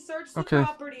 well, we searched the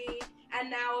property and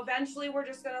now eventually we're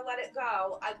just going to let it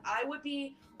go. I would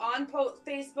be on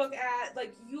Facebook at,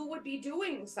 like, you would be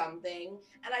doing something,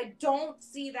 and I don't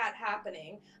see that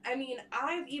happening. I mean,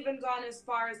 I've even gone as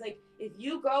far as, like, if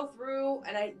you go through,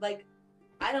 and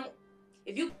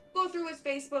if you go through his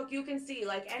Facebook, you can see,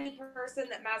 like, any person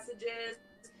that messages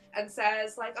and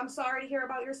says, like, I'm sorry to hear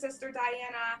about your sister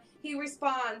Diana, he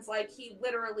responds like he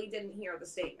literally didn't hear the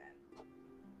statement.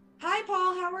 Hi,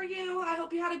 Paul, how are you? I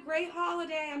hope you had a great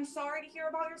holiday. I'm sorry to hear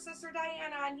about your sister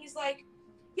Diana. And he's like,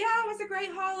 yeah, it was a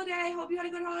great holiday. Hope you had a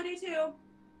good holiday too.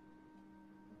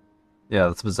 Yeah,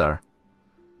 that's bizarre.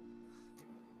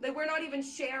 Like, we're not even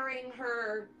sharing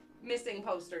her missing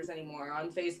posters anymore on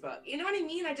Facebook. You know what I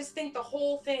mean? I just think the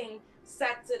whole thing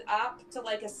sets it up to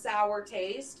like a sour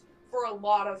taste for a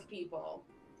lot of people.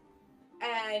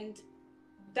 And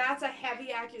that's a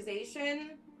heavy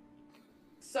accusation.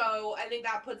 So I think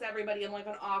that puts everybody in like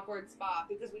an awkward spot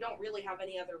because we don't really have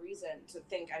any other reason to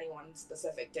think anyone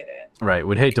specific did it. Right.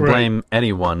 We'd hate to blame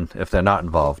anyone if they're not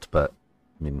involved, but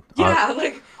I mean,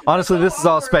 honestly, this is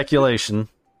all speculation,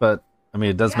 but I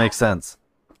mean, it does make sense.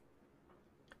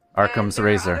 Arkham's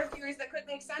razor. Other theories that could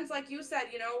make sense, like you said,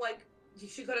 like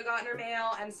she could have gotten her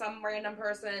mail and some random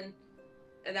person,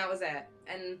 and that was it.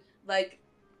 And like,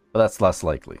 but that's less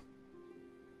likely.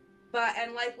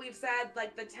 And like we've said,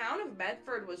 like the town of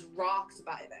Medford was rocked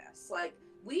by this. Like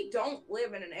we don't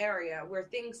live in an area where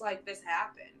things like this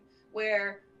happen,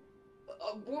 where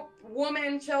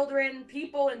women, children,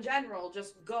 people in general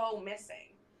just go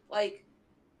missing. Like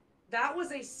that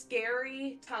was a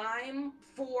scary time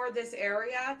for this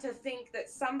area to think that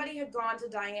somebody had gone to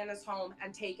Diana's home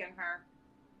and taken her,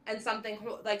 and something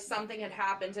had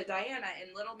happened to Diana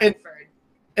in Little Medford.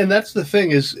 And that's the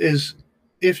thing is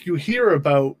if you hear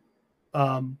about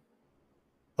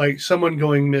like someone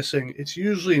going missing, it's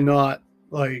usually not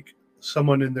like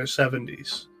someone in their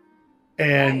 70s.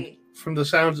 And from the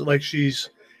sounds like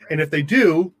and if they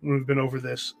do, we've been over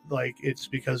this, like it's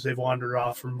because they've wandered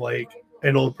off from like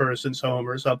an old person's home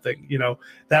or something.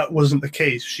 That wasn't the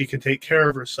case. She can take care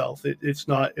of herself. It's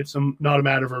not a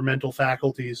matter of her mental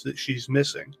faculties that she's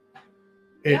missing.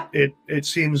 It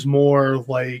seems more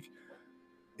like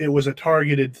it was a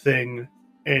targeted thing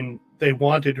and they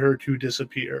wanted her to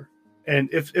disappear. And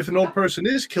if an old person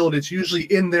is killed, it's usually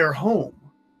in their home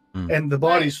and the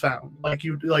body's found. I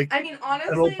mean,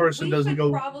 honestly, an old person doesn't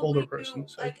go older person.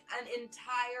 So. Like an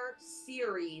entire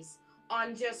series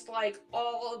on just like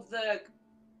all of the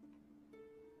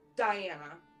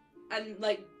Diana and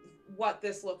like what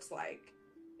this looks like.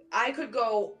 I could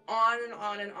go on and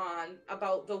on and on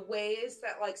about the ways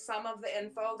that like some of the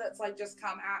info that's like just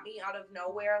come at me out of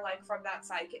nowhere, like from that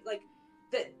psychic, like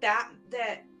that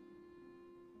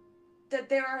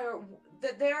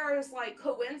there is like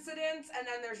coincidence and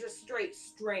then there's just straight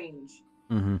strange.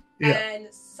 Mm-hmm. Yeah.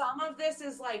 And some of this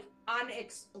is like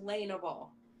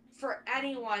unexplainable for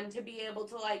anyone to be able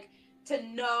to like to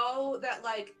know that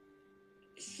like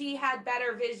she had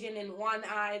better vision in one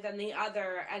eye than the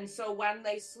other, and so when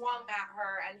they swung at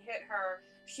her and hit her,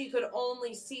 she could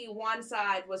only see one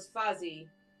side was fuzzy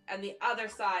and the other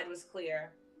side was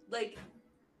clear. Like,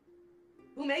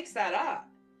 who makes that up?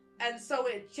 And so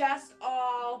it just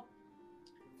all,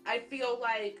 I feel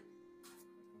like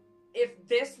if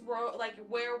this road, like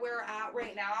where we're at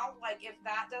right now, like if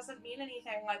that doesn't mean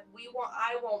anything, like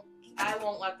I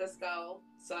won't let this go.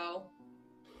 So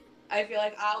I feel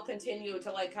like I'll continue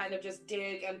to like kind of just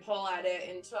dig and pull at it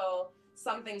until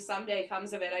something someday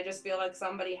comes of it. I just feel like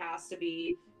somebody has to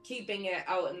be keeping it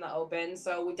out in the open.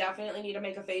 So we definitely need to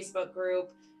make a Facebook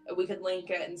group. We could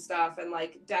link it and stuff, and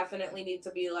like definitely need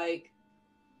to be like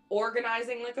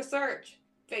organizing like a search,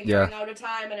 figuring out a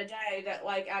time and a day that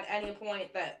like at any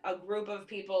point that a group of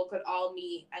people could all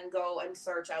meet and go and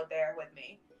search out there with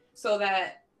me, so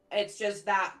that it's just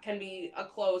that can be a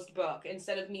closed book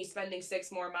instead of me spending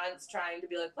 6 more months trying to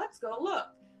be like, let's go look.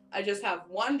 I just have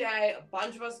one day, a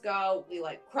bunch of us go, we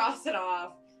like cross it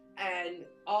off, and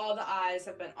all the eyes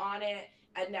have been on it.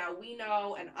 And now we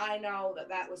know, and I know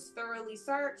that was thoroughly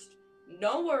searched.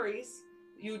 No worries.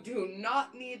 You do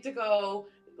not need to go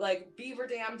like beaver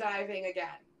dam diving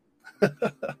again.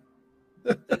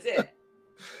 That's it.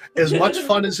 As much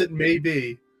fun as it may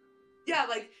be. Yeah,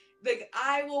 like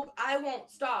I won't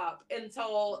stop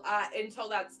until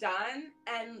that's done,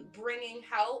 and bringing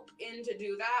help in to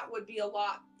do that would be a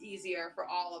lot easier for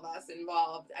all of us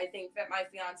involved. I think that my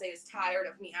fiance is tired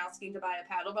of me asking to buy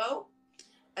a paddle boat.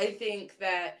 I think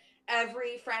that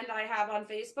every friend I have on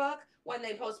Facebook, when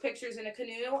they post pictures in a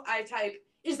canoe, I type,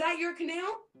 "Is that your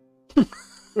canoe?"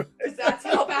 Because that's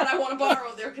how bad I want to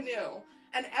borrow their canoe.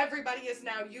 And everybody is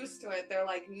now used to it. They're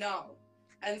like, no.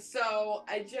 And so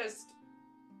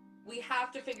we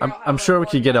have to figure out how I'm sure we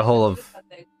could get a hold of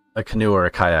something. a canoe or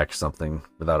a kayak or something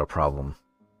without a problem,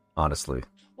 honestly.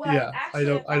 Well, Yeah,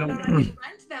 actually, I don't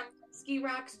rent them from Ski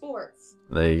Rack Sports.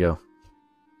 There you go.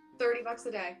 $30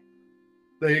 a day.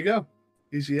 There you go.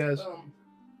 Easy as. Boom.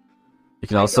 You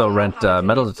can also rent how to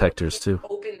metal use detectors too.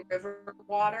 Open river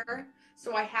water,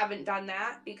 so I haven't done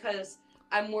that because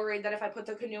I'm worried that if I put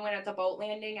the canoe in at the boat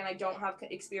landing and I don't have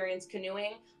experience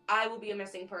canoeing, I will be a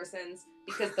missing persons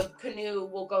because the canoe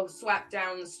will go swept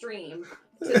down the stream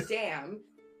to the dam,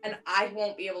 and I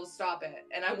won't be able to stop it.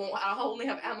 And I'll only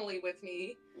have Emily with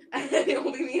me, and it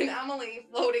will be me and Emily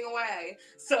floating away.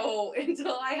 So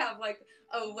until I have like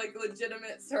a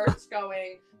legitimate search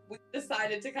going, we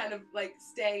decided to kind of like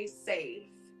stay safe.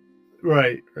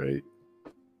 Right.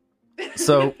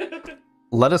 So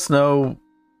let us know,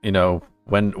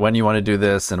 when you want to do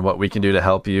this and what we can do to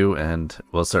help you, and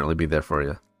we'll certainly be there for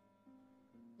you.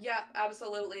 Yeah,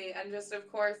 absolutely. And just,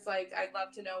 of course, like, I'd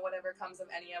love to know whatever comes of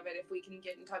any of it, if we can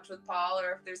get in touch with Paul,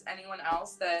 or if there's anyone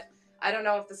else that, I don't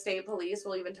know if the state police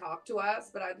will even talk to us,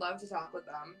 but I'd love to talk with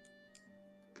them.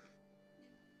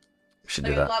 Should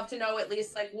Like, do that. I'd love to know at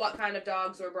least, like, what kind of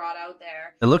dogs were brought out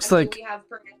there. It looks and like do we have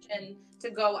permission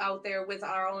to go out there with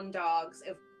our own dogs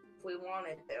if we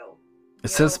wanted to. It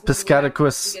says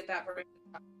Piscataquis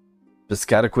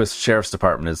Sheriff's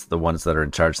Department is the ones that are in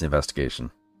charge of the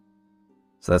investigation.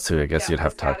 So that's who I guess you'd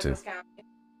have to talk to.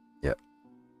 Yeah.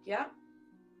 Yeah.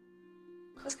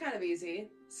 That's kind of easy.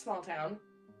 Small town.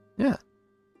 Yeah.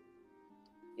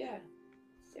 Yeah.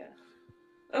 Yeah.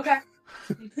 Okay.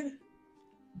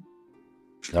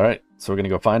 All right. So we're going to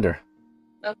go find her.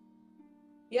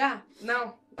 Yeah.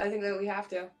 No, I think that we have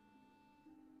to.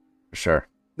 For sure.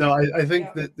 No, I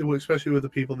think that, especially with the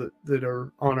people that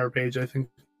are on our page, I think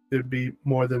there'd be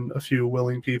more than a few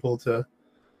willing people to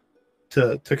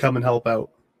come and help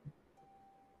out.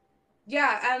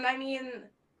 Yeah, and I mean,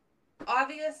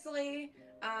 obviously,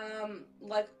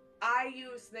 like, I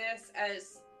use this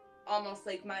as almost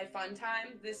like my fun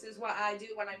time. This is what I do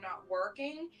when I'm not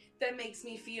working. That makes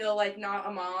me feel like not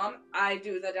a mom. I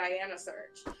do the Diana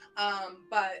search.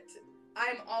 But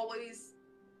I'm always,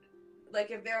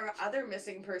 like, if there are other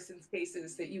missing persons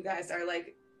cases that you guys are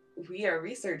like, we are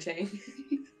researching,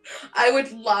 I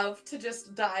would love to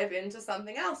just dive into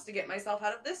something else to get myself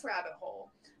out of this rabbit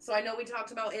hole. So I know we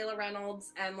talked about Ayla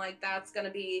Reynolds, and, like, that's going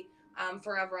to be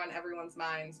forever on everyone's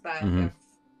minds. But if,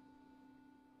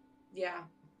 yeah,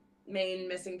 Maine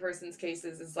missing persons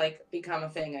cases is, like, become a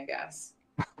thing, I guess.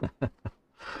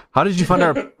 How did you find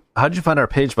our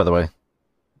page, by the way?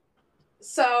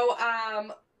 So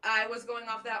I was going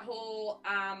off that whole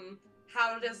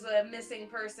how does a missing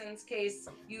persons case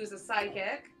use a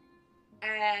psychic?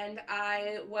 And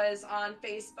I was on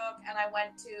Facebook, and I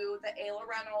went to the Ayla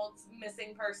Reynolds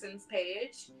missing persons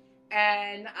page,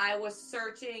 and I was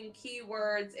searching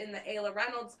keywords in the Ayla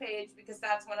Reynolds page because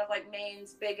that's one of, like,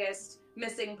 Maine's biggest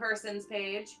missing persons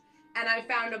page. And I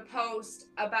found a post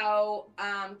about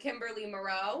Kimberly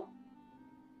Moreau.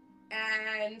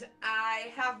 And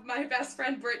I have my best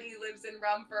friend Brittany lives in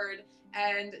Rumford,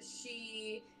 and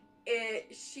she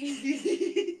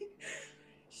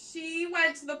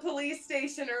went to the police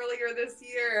station earlier this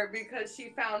year because she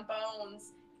found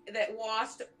bones that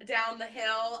washed down the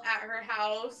hill at her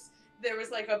house. There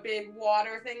was, like, a big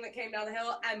water thing that came down the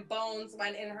hill, and bones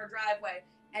went in her driveway.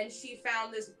 And she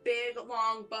found this big,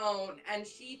 long bone, and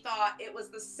she thought it was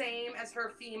the same as her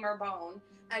femur bone.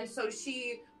 And so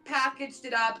she packaged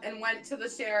it up and went to the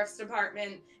sheriff's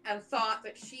department and thought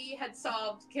that she had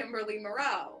solved Kimberly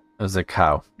Moreau. It was a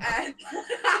cow. And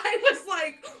I was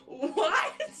like, what?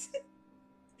 I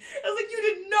was like, you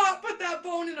did not put that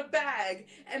bone in a bag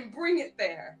and bring it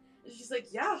there. And she's like,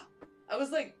 yeah. I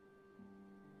was like,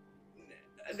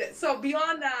 so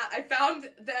beyond that, I found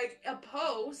a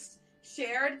post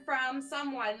shared from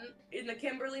someone in the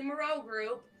Kimberly Moreau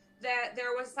group that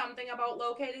there was something about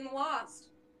locating the lost.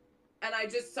 And I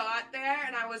just saw it there,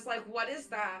 and I was like, what is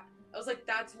that? I was like,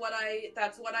 that's what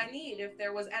I need. If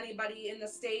there was anybody in the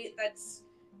state that's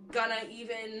gonna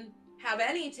even have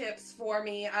any tips for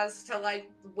me as to, like,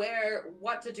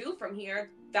 what to do from here,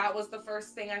 that was the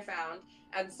first thing I found.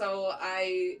 And so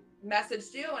I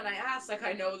messaged you and I asked, like,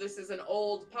 I know this is an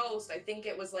old post. I think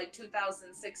it was like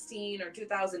 2016 or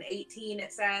 2018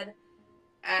 it said.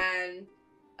 And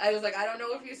I was like, I don't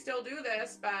know if you still do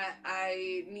this, but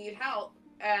I need help.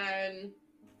 And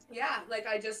yeah, like,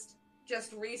 I just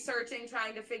researching,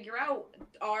 trying to figure out,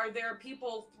 are there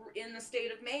people in the state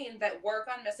of Maine that work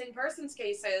on missing persons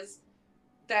cases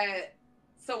that,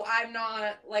 so I'm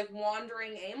not, like,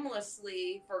 wandering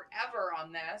aimlessly forever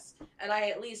on this. And I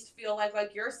at least feel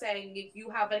like you're saying, if you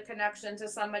have a connection to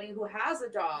somebody who has a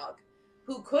dog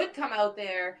who could come out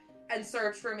there and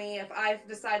search for me, if I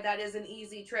decide that is an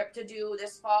easy trip to do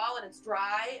this fall and it's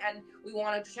dry and we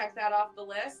want to check that off the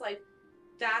list, like,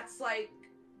 that's, like,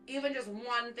 even just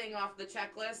one thing off the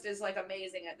checklist is, like,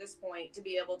 amazing at this point to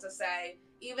be able to say,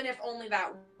 even if only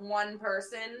that one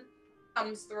person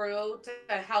comes through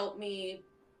to help me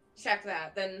check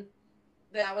that, then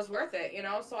that was worth it, you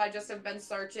know? So I just have been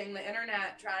searching the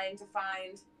internet trying to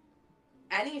find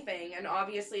anything, and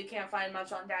obviously you can't find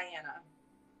much on Diana.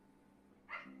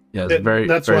 Yeah,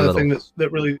 that's one of the things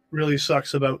that really, really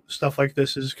sucks about stuff like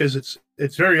this is because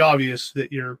it's very obvious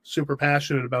that you're super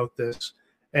passionate about this,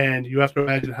 and you have to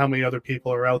imagine how many other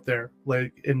people are out there,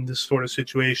 like, in this sort of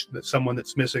situation, that someone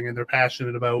that's missing and they're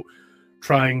passionate about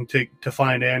trying to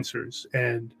find answers.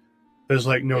 And There's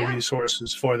like no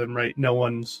resources for them, right? No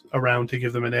one's around to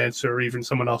give them an answer or even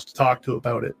someone else to talk to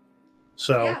about it.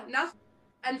 So yeah, nothing.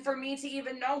 And for me to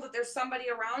even know that there's somebody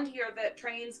around here that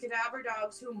trains cadaver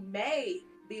dogs who may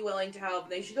be willing to help,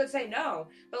 they should say no.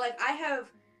 But like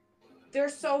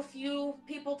there's so few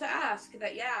people to ask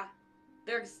that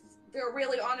they're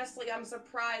really, honestly, I'm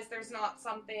surprised there's not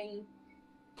something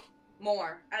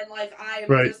more. And like I'm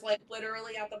just like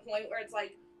literally at the point where it's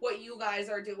like what you guys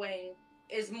are doing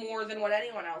is more than what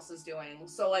anyone else is doing.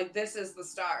 So like this is the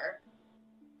start.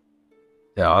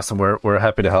 Yeah, awesome. We're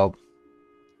happy to help.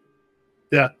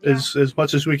 Yeah, as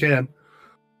much as we can.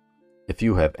 If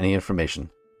you have any information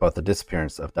about the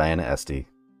disappearance of Diana Estey,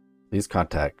 please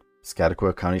contact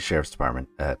Scottsdale County Sheriff's Department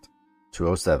at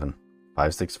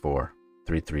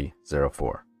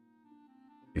 207-564-3304.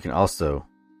 You can also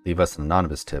leave us an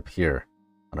anonymous tip here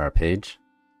on our page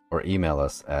or email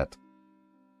us at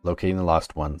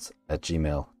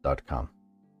locatingthelostOnes@gmail.com.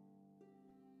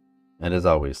 And as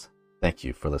always, thank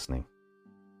you for listening.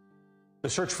 The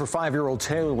search for 5-year-old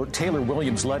Taylor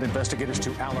Williams led investigators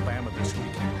to Alabama this week.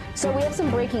 So we have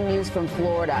some breaking news from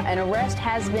Florida. An arrest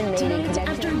has been made tonight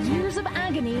after years of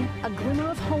agony, a glimmer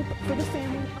of hope for the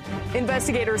family.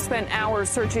 Investigators spent hours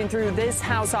searching through this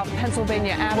house off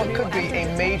Pennsylvania Avenue. What could be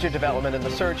a major development in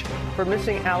the search for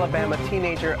missing Alabama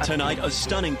teenager. Tonight, a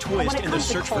stunning twist in the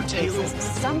search for Taylor.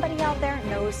 Somebody out there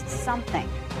knows something.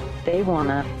 They want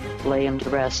to lay him to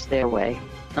rest their way,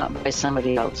 not by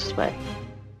somebody else's way.